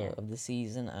Yeah. the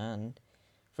season, and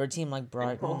for a team like And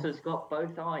Brighton, Potter's got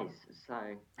both eyes,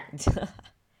 so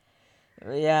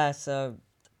yeah, so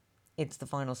it's the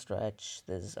final stretch.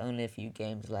 There's only a few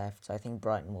games left, so I think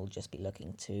Brighton will just be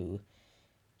looking to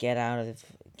get out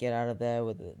of there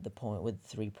with the point with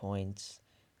 3 points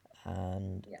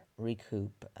and yeah.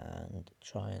 recoup and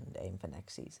try and aim for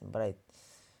next season. But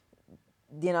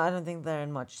I don't think they're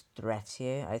in much threat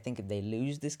here. I think if they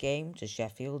lose this game to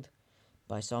Sheffield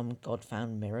by some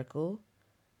God-found miracle,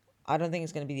 I don't think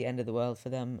it's going to be the end of the world for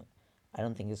them. I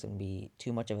don't think it's going to be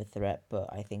too much of a threat,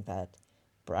 but I think that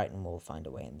Brighton will find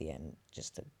a way in the end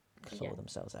just to claw Yeah.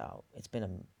 themselves out. It's been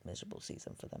a miserable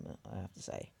season for them, I have to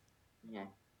say. Yeah.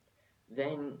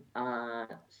 Then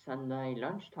Sunday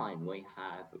lunchtime we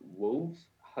have Wolves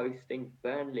hosting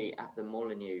Burnley at the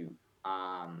Molineux.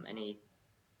 Any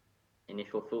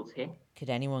initial thoughts here? Could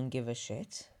anyone give a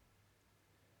shit?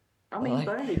 I mean, Like,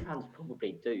 Burnley fans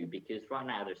probably do because right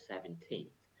now they're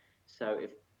 17th. So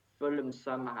if Fulham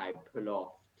somehow pull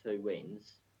off 2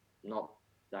 wins, not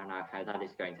don't know how that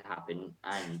is going to happen,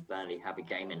 and Burnley have a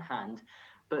game in hand,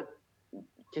 but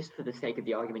just for the sake of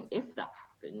the argument, if that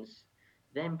happens,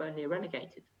 then Burnley are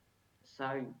relegated.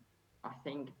 So I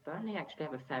think Burnley actually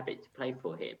have a fair bit to play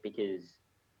for here because,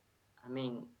 I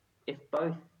mean, if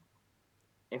both,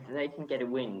 if they can get a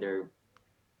win, they're,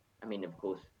 I mean, of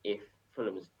course, if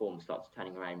Fulham's form starts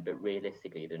turning around, but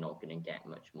realistically, they're not going to get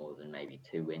much more than maybe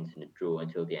 2 wins and a draw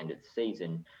until the end of the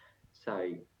season.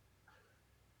 So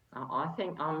I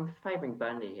think I'm favouring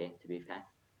Burnley here, to be fair.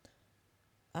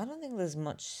 I don't think there's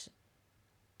much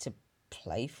to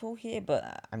play for here,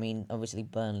 but I mean, obviously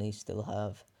Burnley still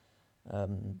have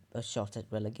a shot at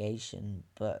relegation.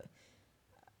 But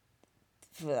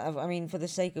I mean, for the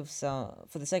sake of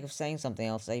saying something,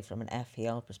 I'll say from an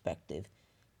FPL perspective,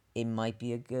 it might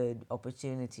be a good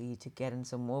opportunity to get in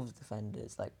some Wolves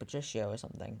defenders like Patricio or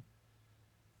something.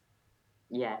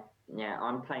 Yeah, yeah,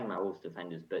 I'm playing my Wolves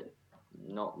defenders, but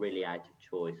not really out of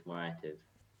choice, more out of,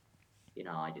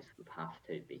 I just would have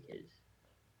to because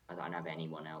I don't have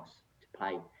anyone else to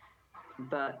play.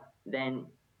 But then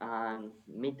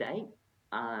midday,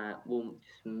 we'll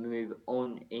just move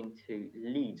on into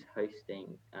Leeds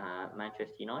hosting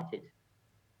Manchester United.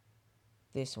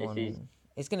 This This is, one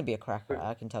is going to be a cracker,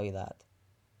 I can tell you that.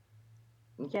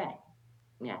 yeah,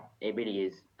 yeah, it really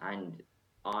is. And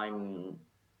I'm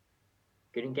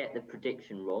going to get the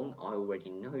prediction wrong. I already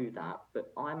know that,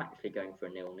 but I'm actually going for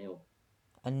a 0-0.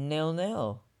 A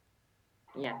 0-0.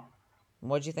 Yeah,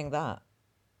 What do you think that?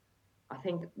 I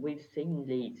think we've seen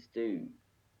Leeds do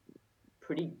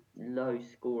pretty low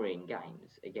scoring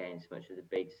games against much of the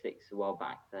big six a while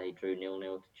back. They drew 0-0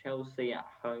 to Chelsea at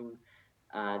home.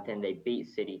 Then they beat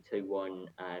City 2-1,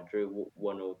 drew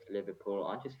 1-0 to Liverpool.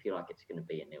 I just feel like it's going to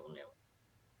be a 0-0.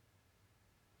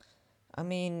 I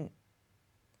mean,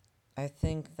 I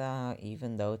think that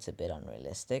even though it's a bit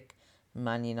unrealistic,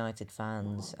 Man United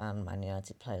fans and Man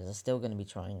United players are still going to be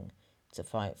trying to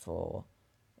fight for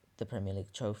the Premier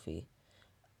League trophy.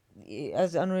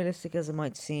 As unrealistic as it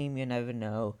might seem, you never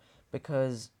know.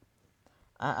 Because,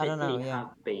 I don't know, City yeah.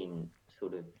 have been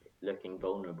sort of looking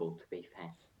vulnerable, to be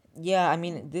fair. Yeah, I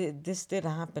mean, this did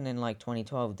happen in like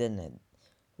 2012, didn't it?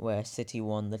 Where City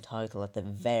won the title at the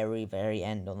very, very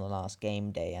end on the last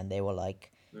game day, and they were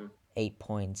like Mm. 8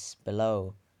 points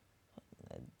below.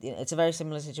 It's a very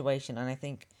similar situation, and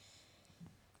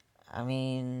I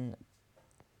mean,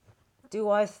 do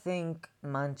I think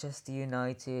Manchester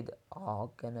United are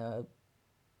gonna?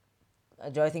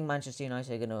 Do I think Manchester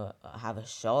United are gonna have a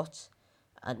shot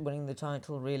at winning the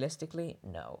title? Realistically,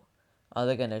 no. Are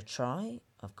they gonna try?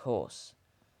 Of course.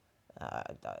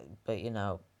 But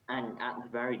And at the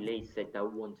very least, they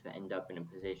don't want to end up in a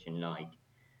position like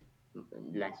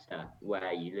Leicester,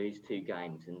 where you lose 2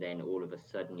 games and then all of a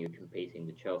sudden you're competing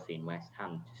with Chelsea and West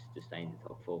Ham just to stay in the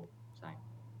top four. So,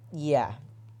 yeah,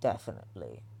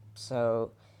 definitely.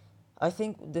 So I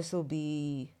think this will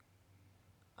be.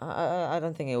 I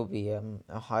don't think it will be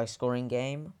a high scoring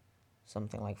game,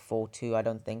 something like 4-2. I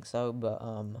don't think so, but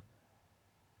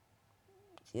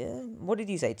yeah. What did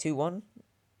you say? 2-1.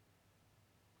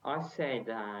 I said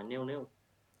 0-0.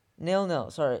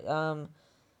 0-0. Sorry.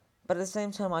 But at the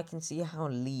same time, I can see how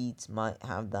Leeds might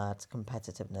have that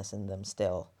competitiveness in them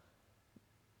still. Yeah.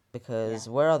 Because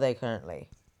where are they currently?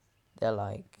 They're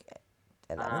like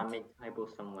 11th, Mid-table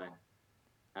somewhere.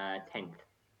 10th.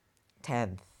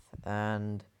 10th,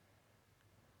 and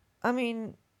I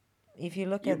mean, if you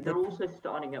look at the They're also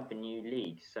starting up a new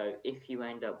league, so if you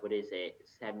end up, what is it,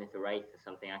 seventh or eighth or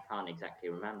something, I can't exactly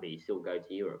remember. You still go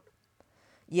to Europe.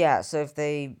 yeah, so if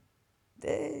they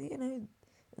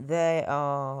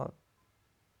are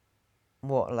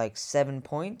what, like 7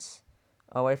 points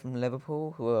away from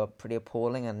Liverpool, who are pretty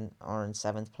appalling and are in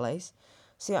seventh place.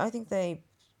 See, I think I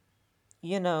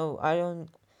don't.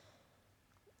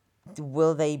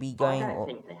 Will they be I going? don't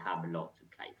think they have a lot to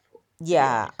play for, to be Yeah,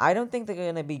 honest. I don't think they're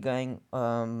gonna be going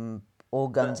all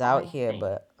But guns out I here, think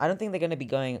but I don't think they're gonna be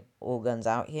going all guns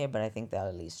out here, but I think they'll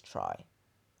at least try.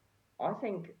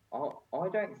 I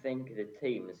don't think the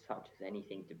team as such has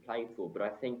anything to play for, but I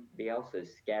think Bielsa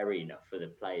is scary enough for the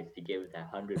players to give their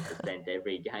 100%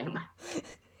 every game.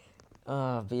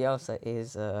 Bielsa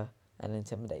is an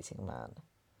intimidating man,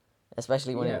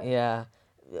 especially when Yeah,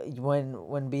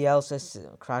 when Bielsa's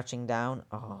crouching down.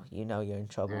 Oh, you're in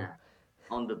trouble.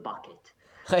 uh, on the bucket.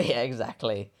 Yeah,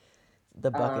 exactly.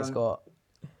 The bucket Um, squat.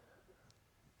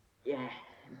 yeah,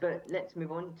 but let's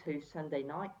move on to Sunday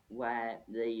night, where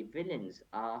the Villains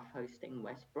are hosting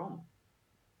West Brom.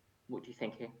 What do you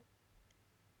think here?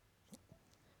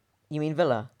 You mean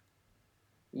Villa?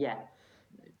 Yeah,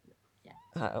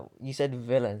 You said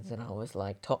villains, and I was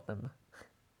like Tottenham.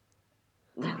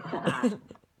 yeah.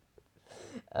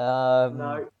 um,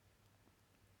 No.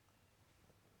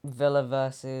 Villa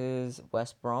versus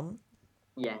West Brom.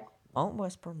 Yeah, Aren't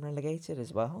West Brom relegated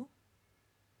as well?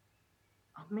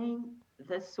 I mean,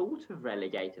 they're sort of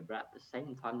relegated, but at the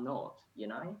same time, not.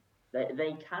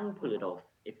 They can pull it off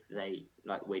if they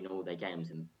like win all their games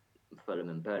and Fulham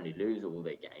and Burnley lose all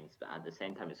their games, but at the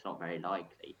same time, it's not very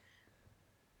likely.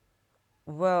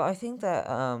 Well, I think that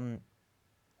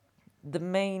the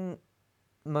main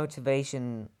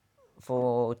motivation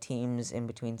for teams in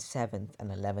between 7th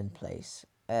and 11th place,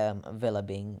 Villa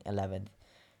being 11th,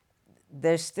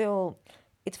 there's still,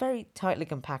 it's very tightly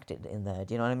compacted in there.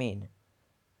 Do you know what I mean?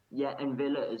 Yeah, and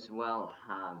Villa as well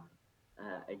have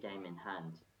a game in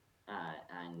hand,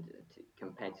 and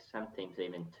compared to some teams,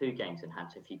 even 2 games in hand.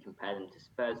 So if you compare them to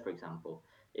Spurs, for example,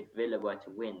 if Villa were to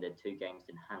win their 2 games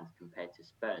in hand compared to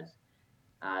Spurs,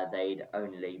 they'd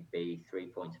only be 3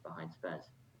 points behind Spurs.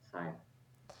 So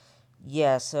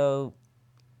Yeah, so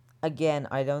again,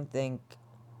 I think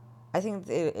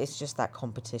it's just that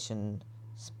competition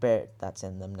spirit that's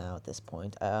in them now at this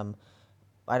point.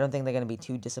 I don't think they're going to be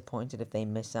too disappointed if they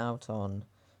miss out on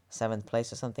 7th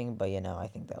place or something, but I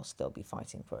think they'll still be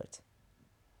fighting for it.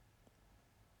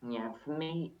 yeah, for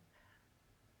me,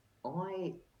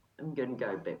 I am going to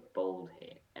go a bit bold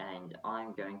here, and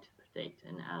I'm going to predict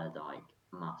an Allardyce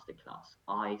masterclass.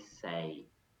 I say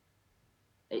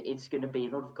it's going to be a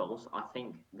lot of goals. I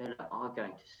think Villa are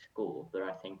going to score, but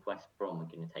I think West Brom are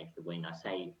going to take the win. I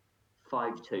say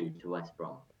 5-2 to West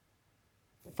Brom.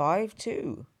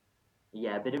 5-2.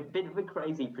 Yeah, bit of a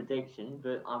crazy prediction,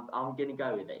 but I'm going to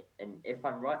go with it. And if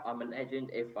I'm right, I'm a legend.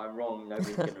 If I'm wrong,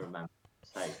 nobody's going to remember.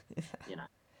 So, you know,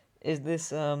 Is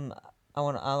this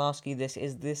I'll ask you this,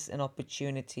 is this an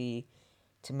opportunity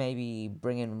to maybe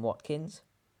bring in Watkins?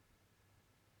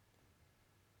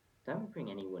 don't bring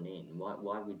anyone in.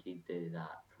 Why would you do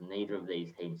that? From neither of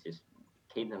these teams, just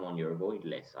keep them on your avoid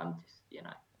list. I'm just.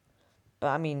 But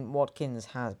I mean, Watkins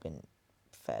has been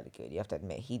fairly good. You have to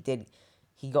admit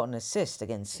he got an assist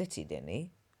against City, didn't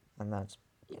he? And that's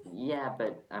Yeah,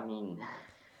 but I mean,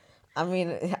 I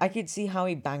mean, I could see how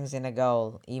he bangs in a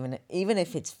goal, even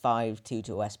if it's 5-2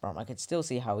 to West Brom. I could still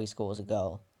see how he scores a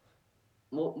goal.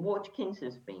 Watkins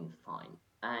has been fine,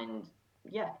 and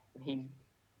yeah, he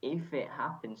if it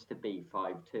happens to be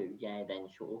 5-2, yeah, then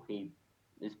sure he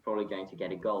is probably going to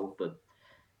get a goal. But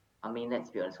I mean, let's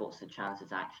be honest, what's the chance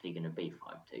it's actually going to be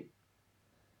 5-2?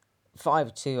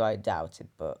 5-2, I doubt it,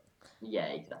 but Yeah,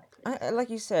 exactly. like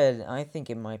you said, I think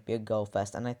it might be a goal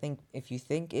fest, and I think if you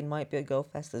think it might be a goal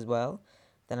fest as well,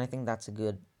 then I think that's a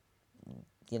good.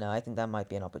 I think that might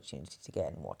be an opportunity to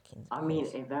get in Watkins I mean,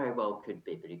 because it very well could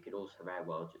be, but it could also very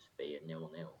well just be a 0-0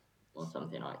 or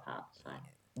something like that. So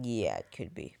yeah, it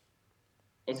could be.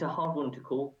 it's a hard one to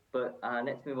call. But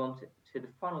let's move on to the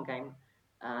final game.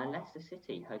 Leicester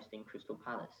City hosting Crystal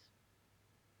Palace.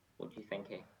 What do you think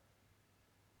here?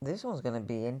 This one's gonna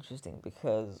be interesting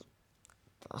because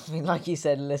I mean, like you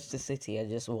said, Leicester City are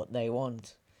just what they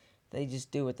want. They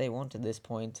just do what they want at this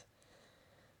point.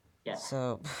 Yeah.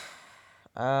 So,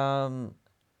 um,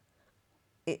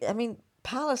 I mean,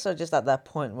 Palace are just at that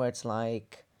point where it's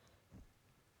like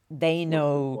they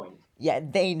What's the know, point? yeah,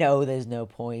 they know there's no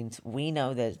point. We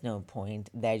know there's no point.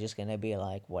 They're just gonna be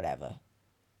like, whatever.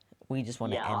 We just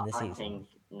want to Yeah, end the I season. think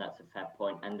that's a fair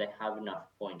point, and they have enough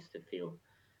points to feel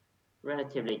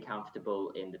relatively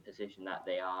comfortable in the position that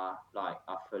they are. Like,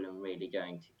 are Fulham really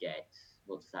going to get,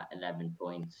 what's that, 11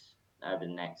 points over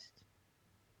the next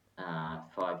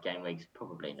 5 game weeks?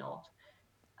 Probably not.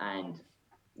 And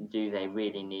do they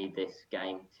really need this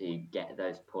game to get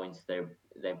those points?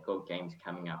 They've got games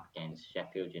coming up against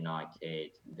Sheffield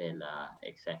United, Villa,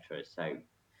 etc. So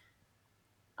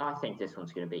I think this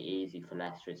one's going to be easy for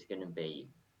Leicester. It's going to be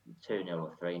 2-0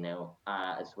 or 3-0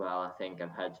 as well. I think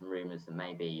I've heard some rumours that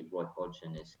maybe Roy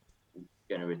Hodgson is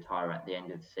going to retire at the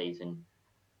end of the season,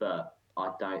 but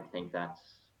I don't think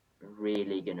that's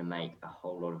really going to make a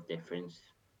whole lot of difference.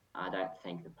 I don't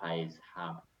think the players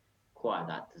have quite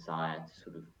that desire to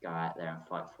sort of go out there and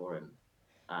fight for him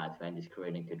to end his career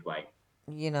in a good way.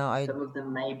 I Some of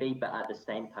them maybe, but at the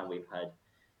same time, we've heard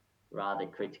rather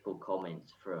critical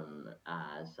comments from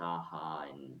Zaha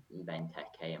and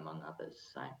Benteke, among others.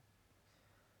 So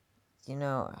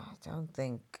I don't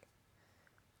think.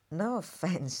 No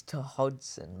offense to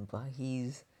Hodgson, but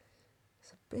he's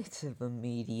a bit of a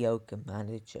mediocre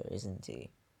manager, isn't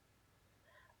he?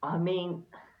 I mean,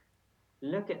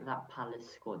 look at that Palace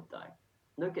squad, though.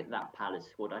 Look at that Palace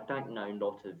squad. I don't know a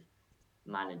lot of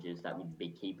managers that would be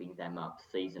keeping them up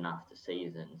season after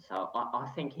season. So I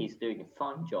think he's doing a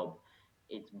fine job.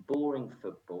 It's boring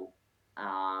football,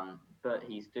 but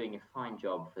he's doing a fine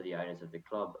job for the owners of the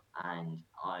club, and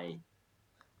I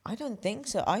don't think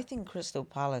so. I think Crystal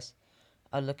Palace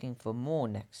are looking for more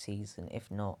next season, if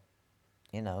not,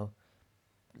 you know,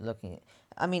 looking at.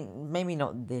 I mean, maybe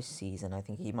not this season. I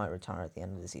think he might retire at the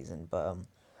end of the season, but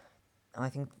I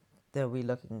think they'll be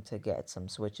looking to get some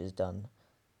switches done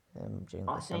during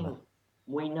I the summer. think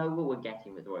we know what we're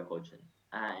getting with Roy Hodgson,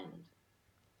 and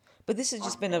But this has I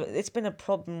just been think it's been a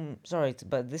problem. Sorry,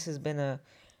 but this has been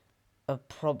a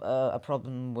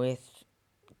problem with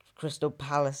Crystal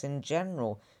Palace in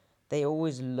general. They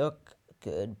always look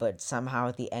good, but somehow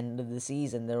at the end of the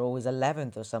season they're always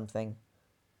 11th or something.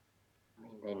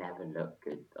 they never look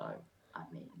good though.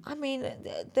 I mean,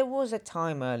 there was a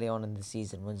time early on in the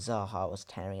season when Zaha was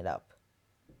tearing it up.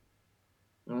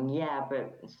 Yeah,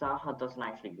 but Zaha doesn't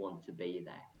actually want to be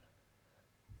there,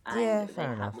 and Yeah, they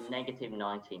fair have enough. a negative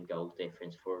 19 goal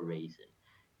difference for a reason.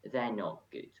 They're not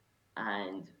good,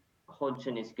 and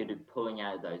Hodgson is good at pulling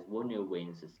out those 1-0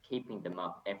 wins, is keeping them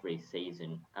up every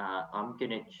season. I'm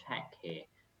gonna check here,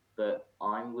 but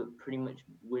I'm pretty much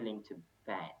willing to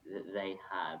bet that they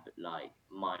have like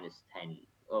 -10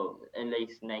 or at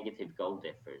least negative goal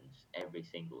difference every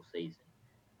single season.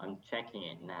 I'm checking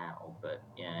it now, but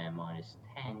yeah,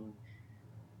 -10,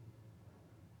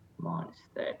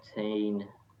 -13,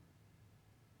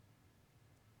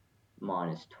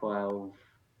 -12.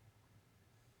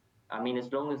 I mean,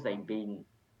 as long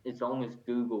as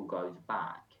Google goes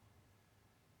back,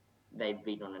 they've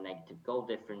been on a negative goal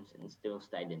difference and still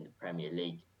stayed in the Premier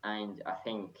League. And I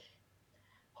think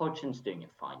Hodgson's doing a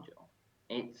fine job.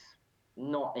 It's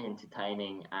not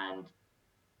entertaining, and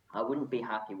I wouldn't be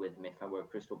happy with him if I were a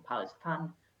Crystal Palace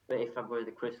fan. But if I were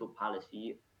the Crystal Palace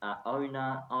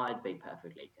owner, I'd be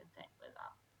perfectly content with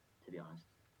that, to be honest.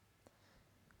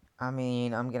 I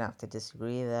mean, I'm gonna have to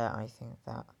disagree there. I think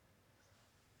that.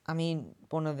 I mean,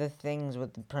 one of the things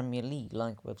with the Premier League,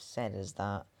 like we've said, is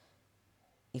that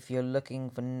if you're looking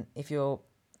for, if you're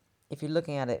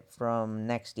looking at it from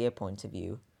next year point of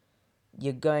view,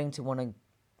 you're going to want to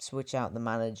switch out the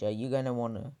manager. You're going to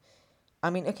want to. I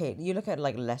mean, okay, you look at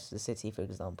like Leicester City, for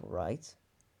example, right?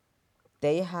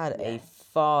 They had a Yeah,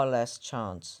 far less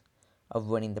chance of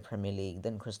winning the Premier League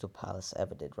than Crystal Palace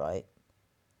ever did, right?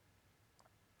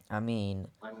 I mean,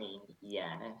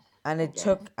 yes, and I guess.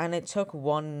 it took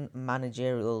one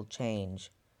managerial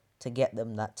change to get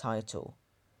them that title.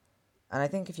 And I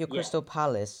think if you're Yeah, Crystal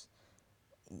Palace,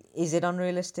 is it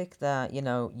unrealistic that,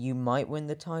 you might win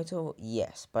the title?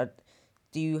 Yes, but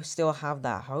do you still have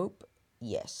that hope?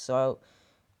 Yes. So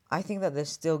I think that they're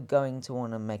still going to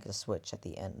want to make a switch at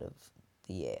the end of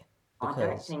the year I don't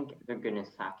because think they're going to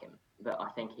sack him, but I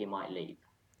think he might leave,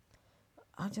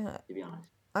 I don't know, to be honest.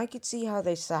 I could see how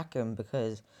they sack him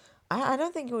because I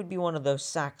don't think it would be one of those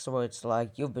sacks where it's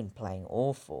like you've been playing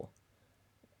awful.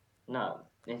 No,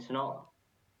 it's not.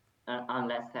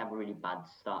 Unless they have a really bad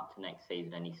start to next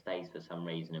season and he stays for some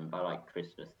reason, and by like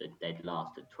Christmas, they're dead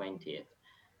last at 20th.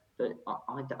 But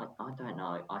I don't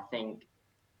know.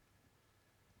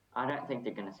 I don't think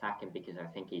they're going to sack him because I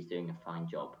think he's doing a fine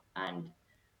job. And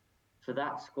for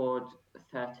that squad,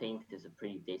 13th is a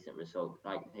pretty decent result.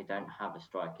 Like, they don't have a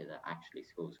striker that actually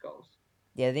scores goals.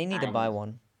 Yeah, they need to buy And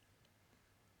one.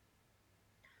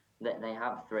 they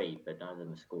have three, but none of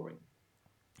them are scoring.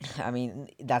 I mean,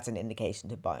 that's an indication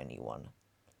to buy a new one.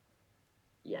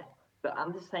 Yeah. But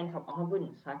at the same time, I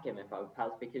wouldn't sack him if I were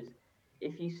Palace because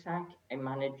if you sack a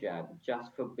manager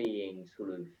just for being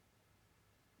sort of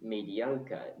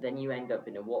mediocre, then you end up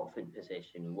in a Watford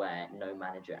position where no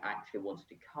manager actually wants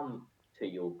to come to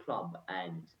your club.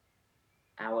 And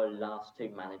our last two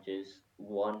managers,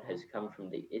 one has come from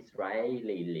the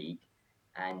Israeli league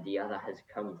and the other has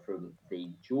come from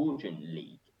the Georgian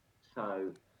league.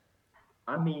 So,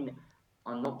 I mean,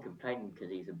 I'm not complaining because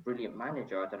he's a brilliant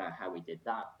manager. I don't know how he did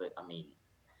that, but I mean,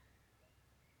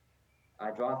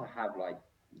 I'd rather have like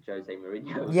Jose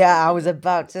Mourinho or Yeah, I something was than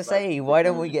about to like say, the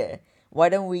Georgian. why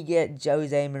don't we get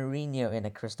Jose Mourinho in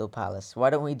a Crystal Palace? Why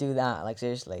don't we do that? Like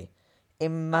seriously,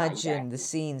 Yeah, imagine the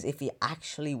scenes if he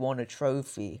actually won a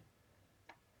trophy.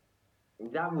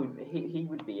 that would he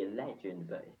would be a legend,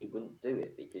 but he wouldn't do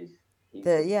it because he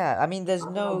The would. yeah, I mean, there's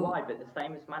I don't know no why, but the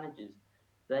famous managers,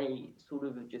 they sort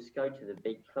of just go to the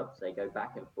big clubs. They go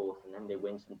back and forth, and then they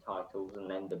win some titles, and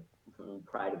then they're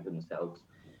proud of themselves.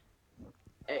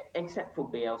 Except for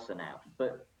Bielsa now,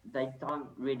 but they don't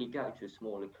really go to a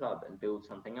smaller club and build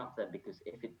something up there because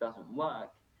if it doesn't work,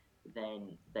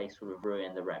 then they sort of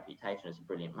ruin their reputation as a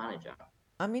brilliant manager.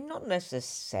 I mean, not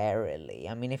necessarily.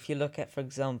 I mean, if you look at, for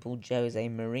example, Jose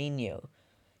Mourinho,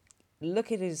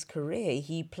 look at his career.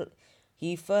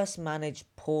 He first managed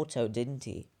Porto, didn't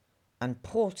he? And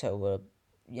Porto were,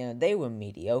 they were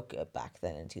mediocre back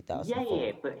then in Yeah,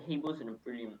 yeah, 2004. but he wasn't a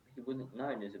brilliant. He wasn't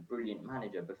known as a brilliant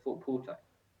manager before Porto.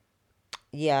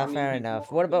 Yeah, I mean, fair he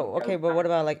enough. was. What If about you okay, go but what back,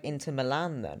 about like Inter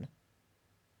Milan then?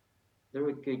 they're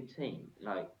a good team.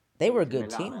 Like They were a Inter good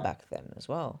Milan team are. back then as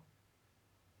well.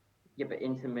 Yeah, but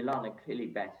Inter Milan are clearly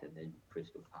better than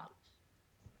Crystal Palace.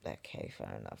 Okay,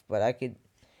 fair enough. But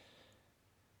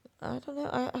I don't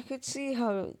know. I could see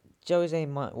how Jose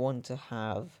might want to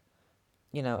have,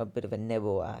 a bit of a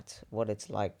nibble at what it's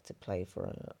like to play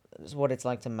for, what it's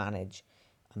like to manage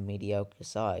a mediocre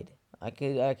side. I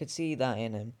could see that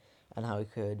in him, and how he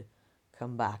could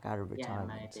come back out of Yeah, retirement.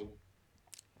 maybe.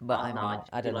 But I I don't know. I mean,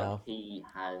 just I feel don't like know. he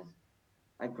has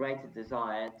a greater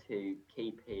desire to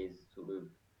keep his sort of.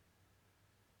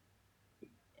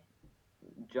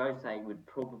 Jose would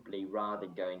probably rather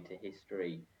go into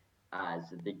history as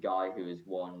the guy who has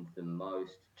won the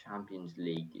most Champions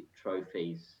League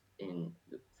trophies in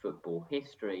football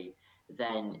history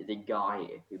than the guy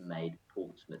who made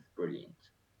Portsmouth brilliant.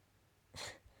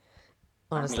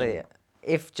 I Honestly, mean,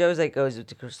 if Jose goes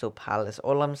to Crystal Palace,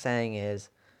 all I'm saying is,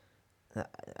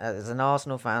 as an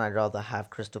Arsenal fan, I'd rather have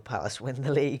Crystal Palace win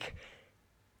the league.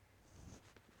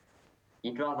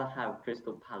 you'd rather have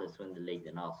Crystal Palace win the league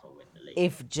than Arsenal win the league.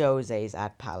 If Jose's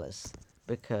at Palace,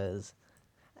 because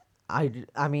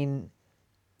I mean,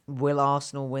 will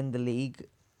Arsenal win the league?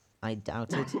 I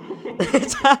doubt it.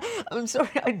 I'm sorry,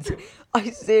 I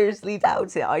seriously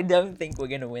doubt it. I don't think we're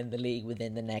gonna win the league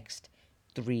within the next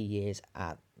 3 years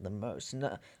at the most.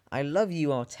 No, I love you,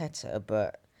 Arteta,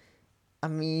 but I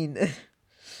mean,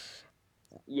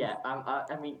 Yeah,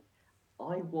 I mean,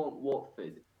 I want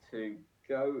Watford to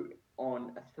go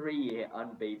on a 3 year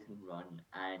unbeaten run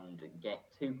and get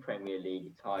two Premier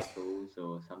League titles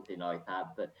or something like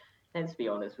that. But let's be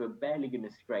honest, we're barely going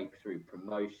to scrape through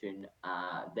promotion.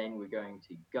 Then we're going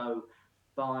to go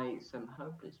buy some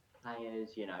hopeless players,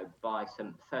 buy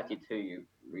some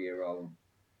 32-year-old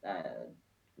uh,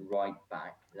 right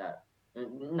back that.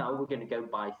 No, we're going to go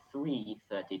buy three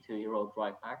 32-year-old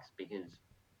right backs because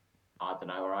I don't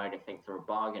know, or I think they're a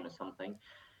bargain or something,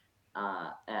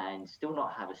 and still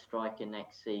not have a striker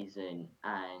next season,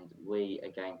 and we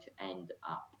are going to end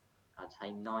up, I'd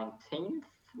say 19th.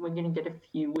 We're going to get a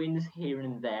few wins here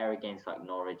and there against like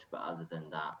Norwich, but other than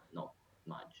that, not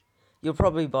much. you'll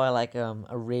probably buy like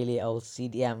a really old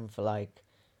CDM for like,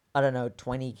 I don't know,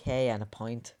 20k and a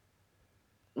pint.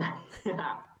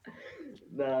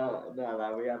 No,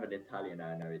 we have an Italian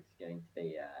owner. It's going to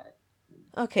be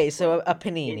Okay, so 20. a It's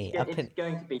panini, it's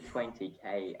going to be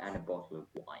 20k and a bottle of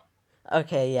wine.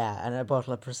 Okay, yeah, and a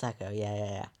bottle of prosecco. Yeah,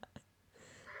 yeah, yeah.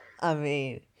 I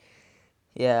mean,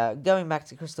 yeah. Going back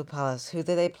to Crystal Palace, who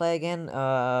did they play again?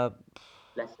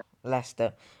 Leicester.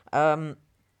 Leicester.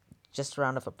 Just to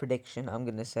round off a prediction, I'm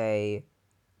gonna say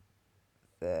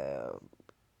uh,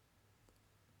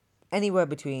 anywhere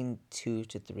between 2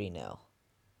 to 3 nil.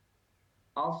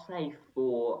 I'll say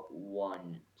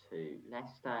 4-1 to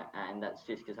Leicester, and that's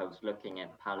just because I was looking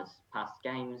at Palace past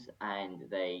games and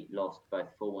they lost both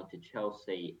 4-1 to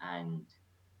Chelsea and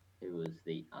who was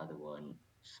the other one?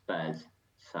 Spurs.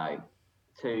 So,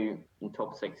 two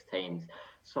top six teams.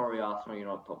 Sorry, Arsenal, you're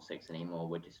not top six anymore.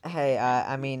 We're just Hey,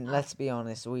 I embarrassing. mean, let's be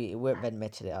honest. We've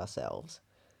admitted it ourselves.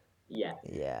 Yeah.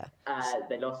 Yeah.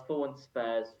 They lost 4-1 to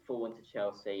Spurs, 4-1 to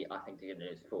Chelsea. I think they're going to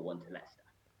lose 4-1 to Leicester.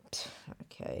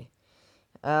 Okay.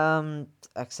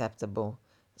 Acceptable.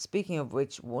 Speaking of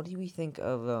which, what do we think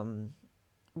of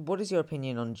what is your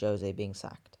opinion on Jose being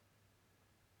sacked?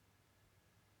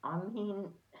 I mean,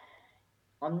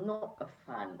 I'm not a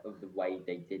fan of the way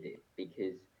they did it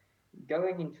because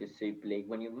going into a Super League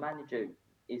when your manager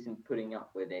isn't putting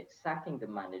up with it, sacking the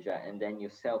manager and then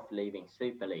yourself leaving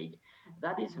Super League,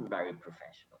 that isn't very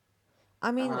professional.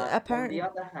 I mean, On the apparently,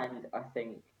 other hand, I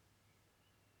think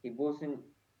he wasn't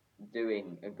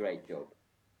doing a great job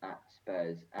at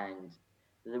Spurs, and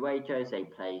the way Jose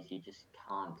plays, you just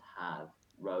can't have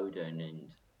Roden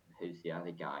and who's the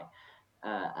other guy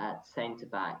at centre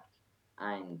back,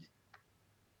 and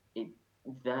it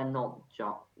they're not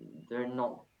they're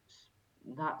not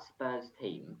that Spurs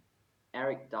team.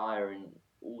 Eric Dyer and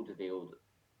Alderweireld,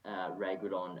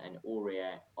 Reguilon and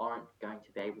Aurier aren't going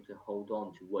to be able to hold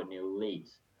on to 1-0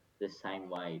 leads the same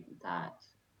way that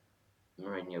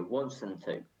Mourinho wants them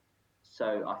to.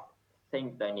 So I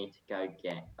think they need to go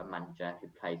get a manager who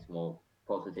plays more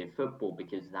positive football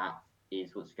because that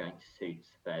is what's going to suit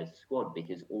Spurs' squad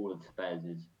because all of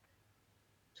Spurs'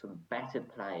 some better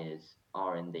players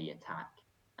are in the attack,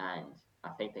 and I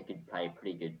think they could play a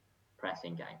pretty good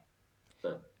pressing game.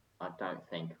 But I don't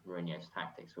think Mourinho's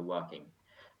tactics were working.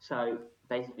 So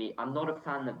basically, I'm not a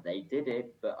fan that they did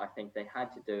it, but I think they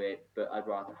had to do it. But I'd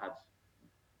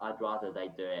rather they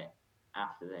do it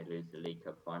after they lose the League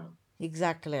Cup final.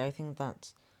 exactly. I think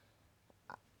that's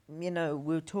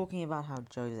we're talking about how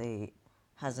Jose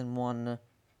hasn't won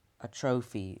a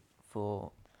trophy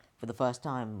for the first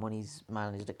time when he's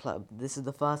managed a club. This is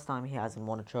the first time he hasn't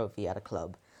won a trophy at a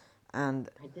club, and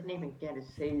I didn't even get a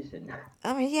season.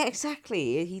 I mean, yeah,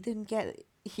 exactly. He didn't get.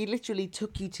 He literally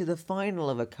took you to the final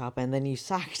of a cup, and then you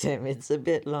sacked him. It's a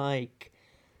bit like,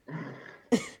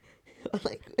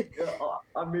 like, Yeah,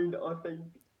 I mean, I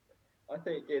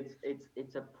think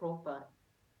it's a proper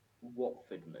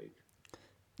Watford move.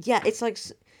 yeah, it's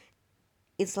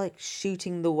like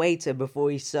shooting the waiter before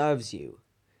he serves you.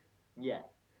 Yeah,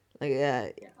 Like, yeah,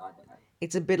 I don't know.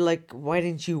 it's a bit like, why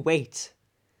didn't you wait?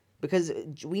 Because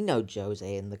we know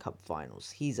Jose in the cup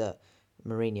finals. He's a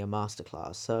Mourinho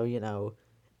masterclass. So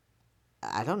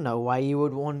I don't know why you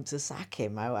would want to sack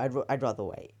him. I'd rather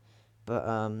wait. But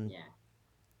Yeah,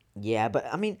 yeah. But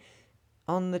I mean,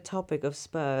 on the topic of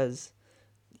Spurs,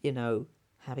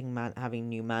 having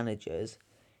new managers,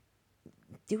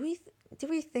 do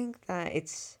we think that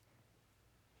it's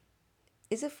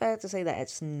is it fair to say that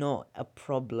it's not a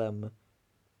problem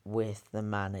with the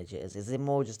managers? Is it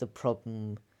more just a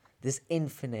problem, this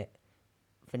infinite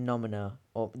phenomena,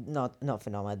 or not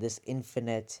phenomena, this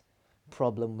infinite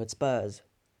problem with Spurs?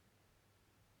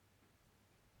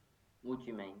 what do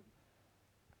you mean?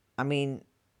 I mean,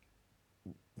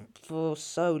 for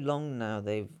so long now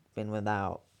they've been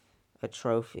without a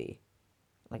trophy.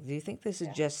 Like, do you think this is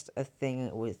Yeah. just a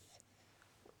thing with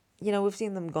we've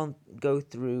seen them go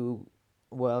through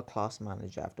world class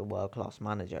manager after world class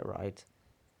manager, right?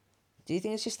 Do you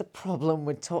think it's just a problem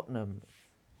with Tottenham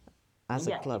as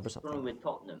a Yeah, club or it's a problem something? with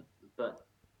Tottenham, but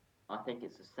I think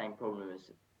it's the same problem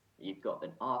as you've got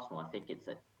with Arsenal. I think it's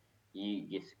that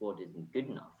your squad isn't good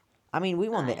enough, I mean, we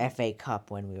won the and FA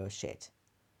Cup when we were shit.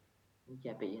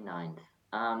 yeah, but you're ninth.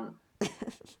 Um,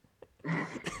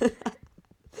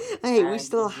 Hey,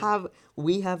 and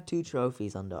we have two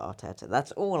trophies under Arteta.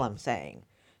 That's all I'm saying.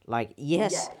 Like, yeah,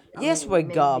 I yes, we're mean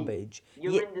maybe garbage.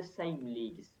 you're in the same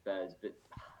league as Spurs, but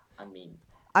I mean,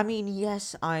 I mean,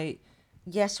 yes,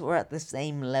 we're at the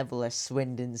same level as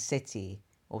Swindon City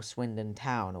or Swindon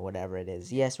Town or whatever it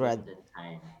is. Swindon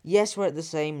Town. Yes, we're at the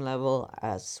same level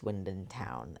as Swindon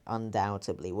Town.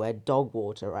 Undoubtedly, we're dog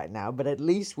water right now, but at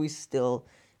least we still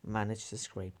managed to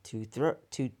scrape two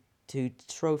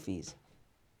trophies.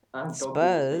 Dog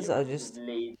water. Spurs You're are ahead of just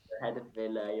Leeds, you're ahead of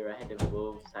Villa, you're ahead of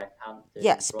Wolves,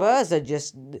 yeah, Southampton, Spurs are Brighton.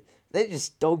 just they're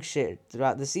just dog shit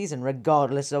throughout the season,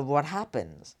 regardless of what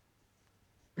happens.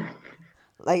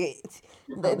 Like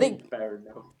I they, mean, they fair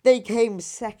enough. they came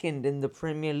second in the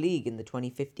Premier League in the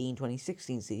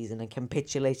 2015-2016 season and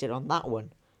capitulated on that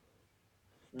one.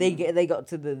 Mm, They got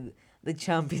to the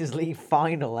Champions League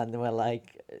final and they were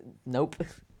like, nope,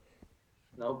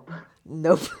 nope.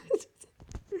 nope.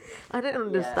 I don't Yeah.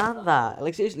 understand that.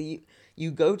 Like seriously,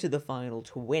 you go to the final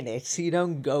to win it. So you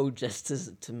don't go just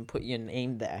to put your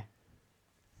name there.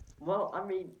 Well, I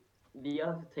mean, the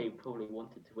other team probably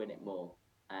wanted to win it more,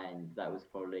 and that was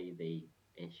probably the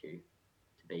issue.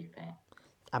 To be fair.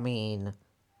 I mean,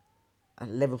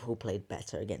 Liverpool played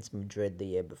better against Madrid the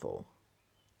year before.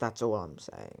 That's all I'm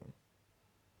saying.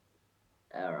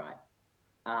 All right.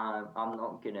 I'm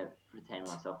not gonna pretend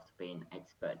myself to be an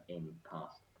expert in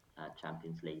past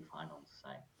Champions League finals, so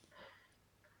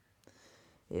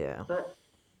Yeah. But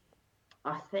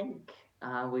I think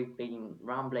we've been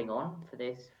rambling on for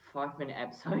this 5 minute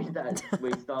episode that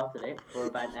we started it for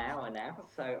about an hour now.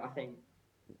 So I think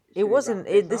It should we wasn't.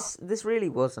 wrap this up? This really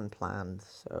wasn't planned.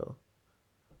 So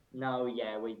No,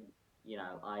 yeah, we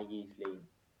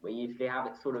usually have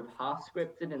it sort of half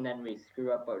scripted and then we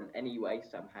screw up on anyway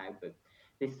somehow. But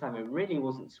this time it really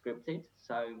wasn't scripted.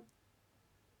 So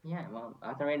yeah, well,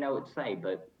 I don't really know what to say,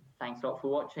 but thanks a lot for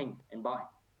watching and bye.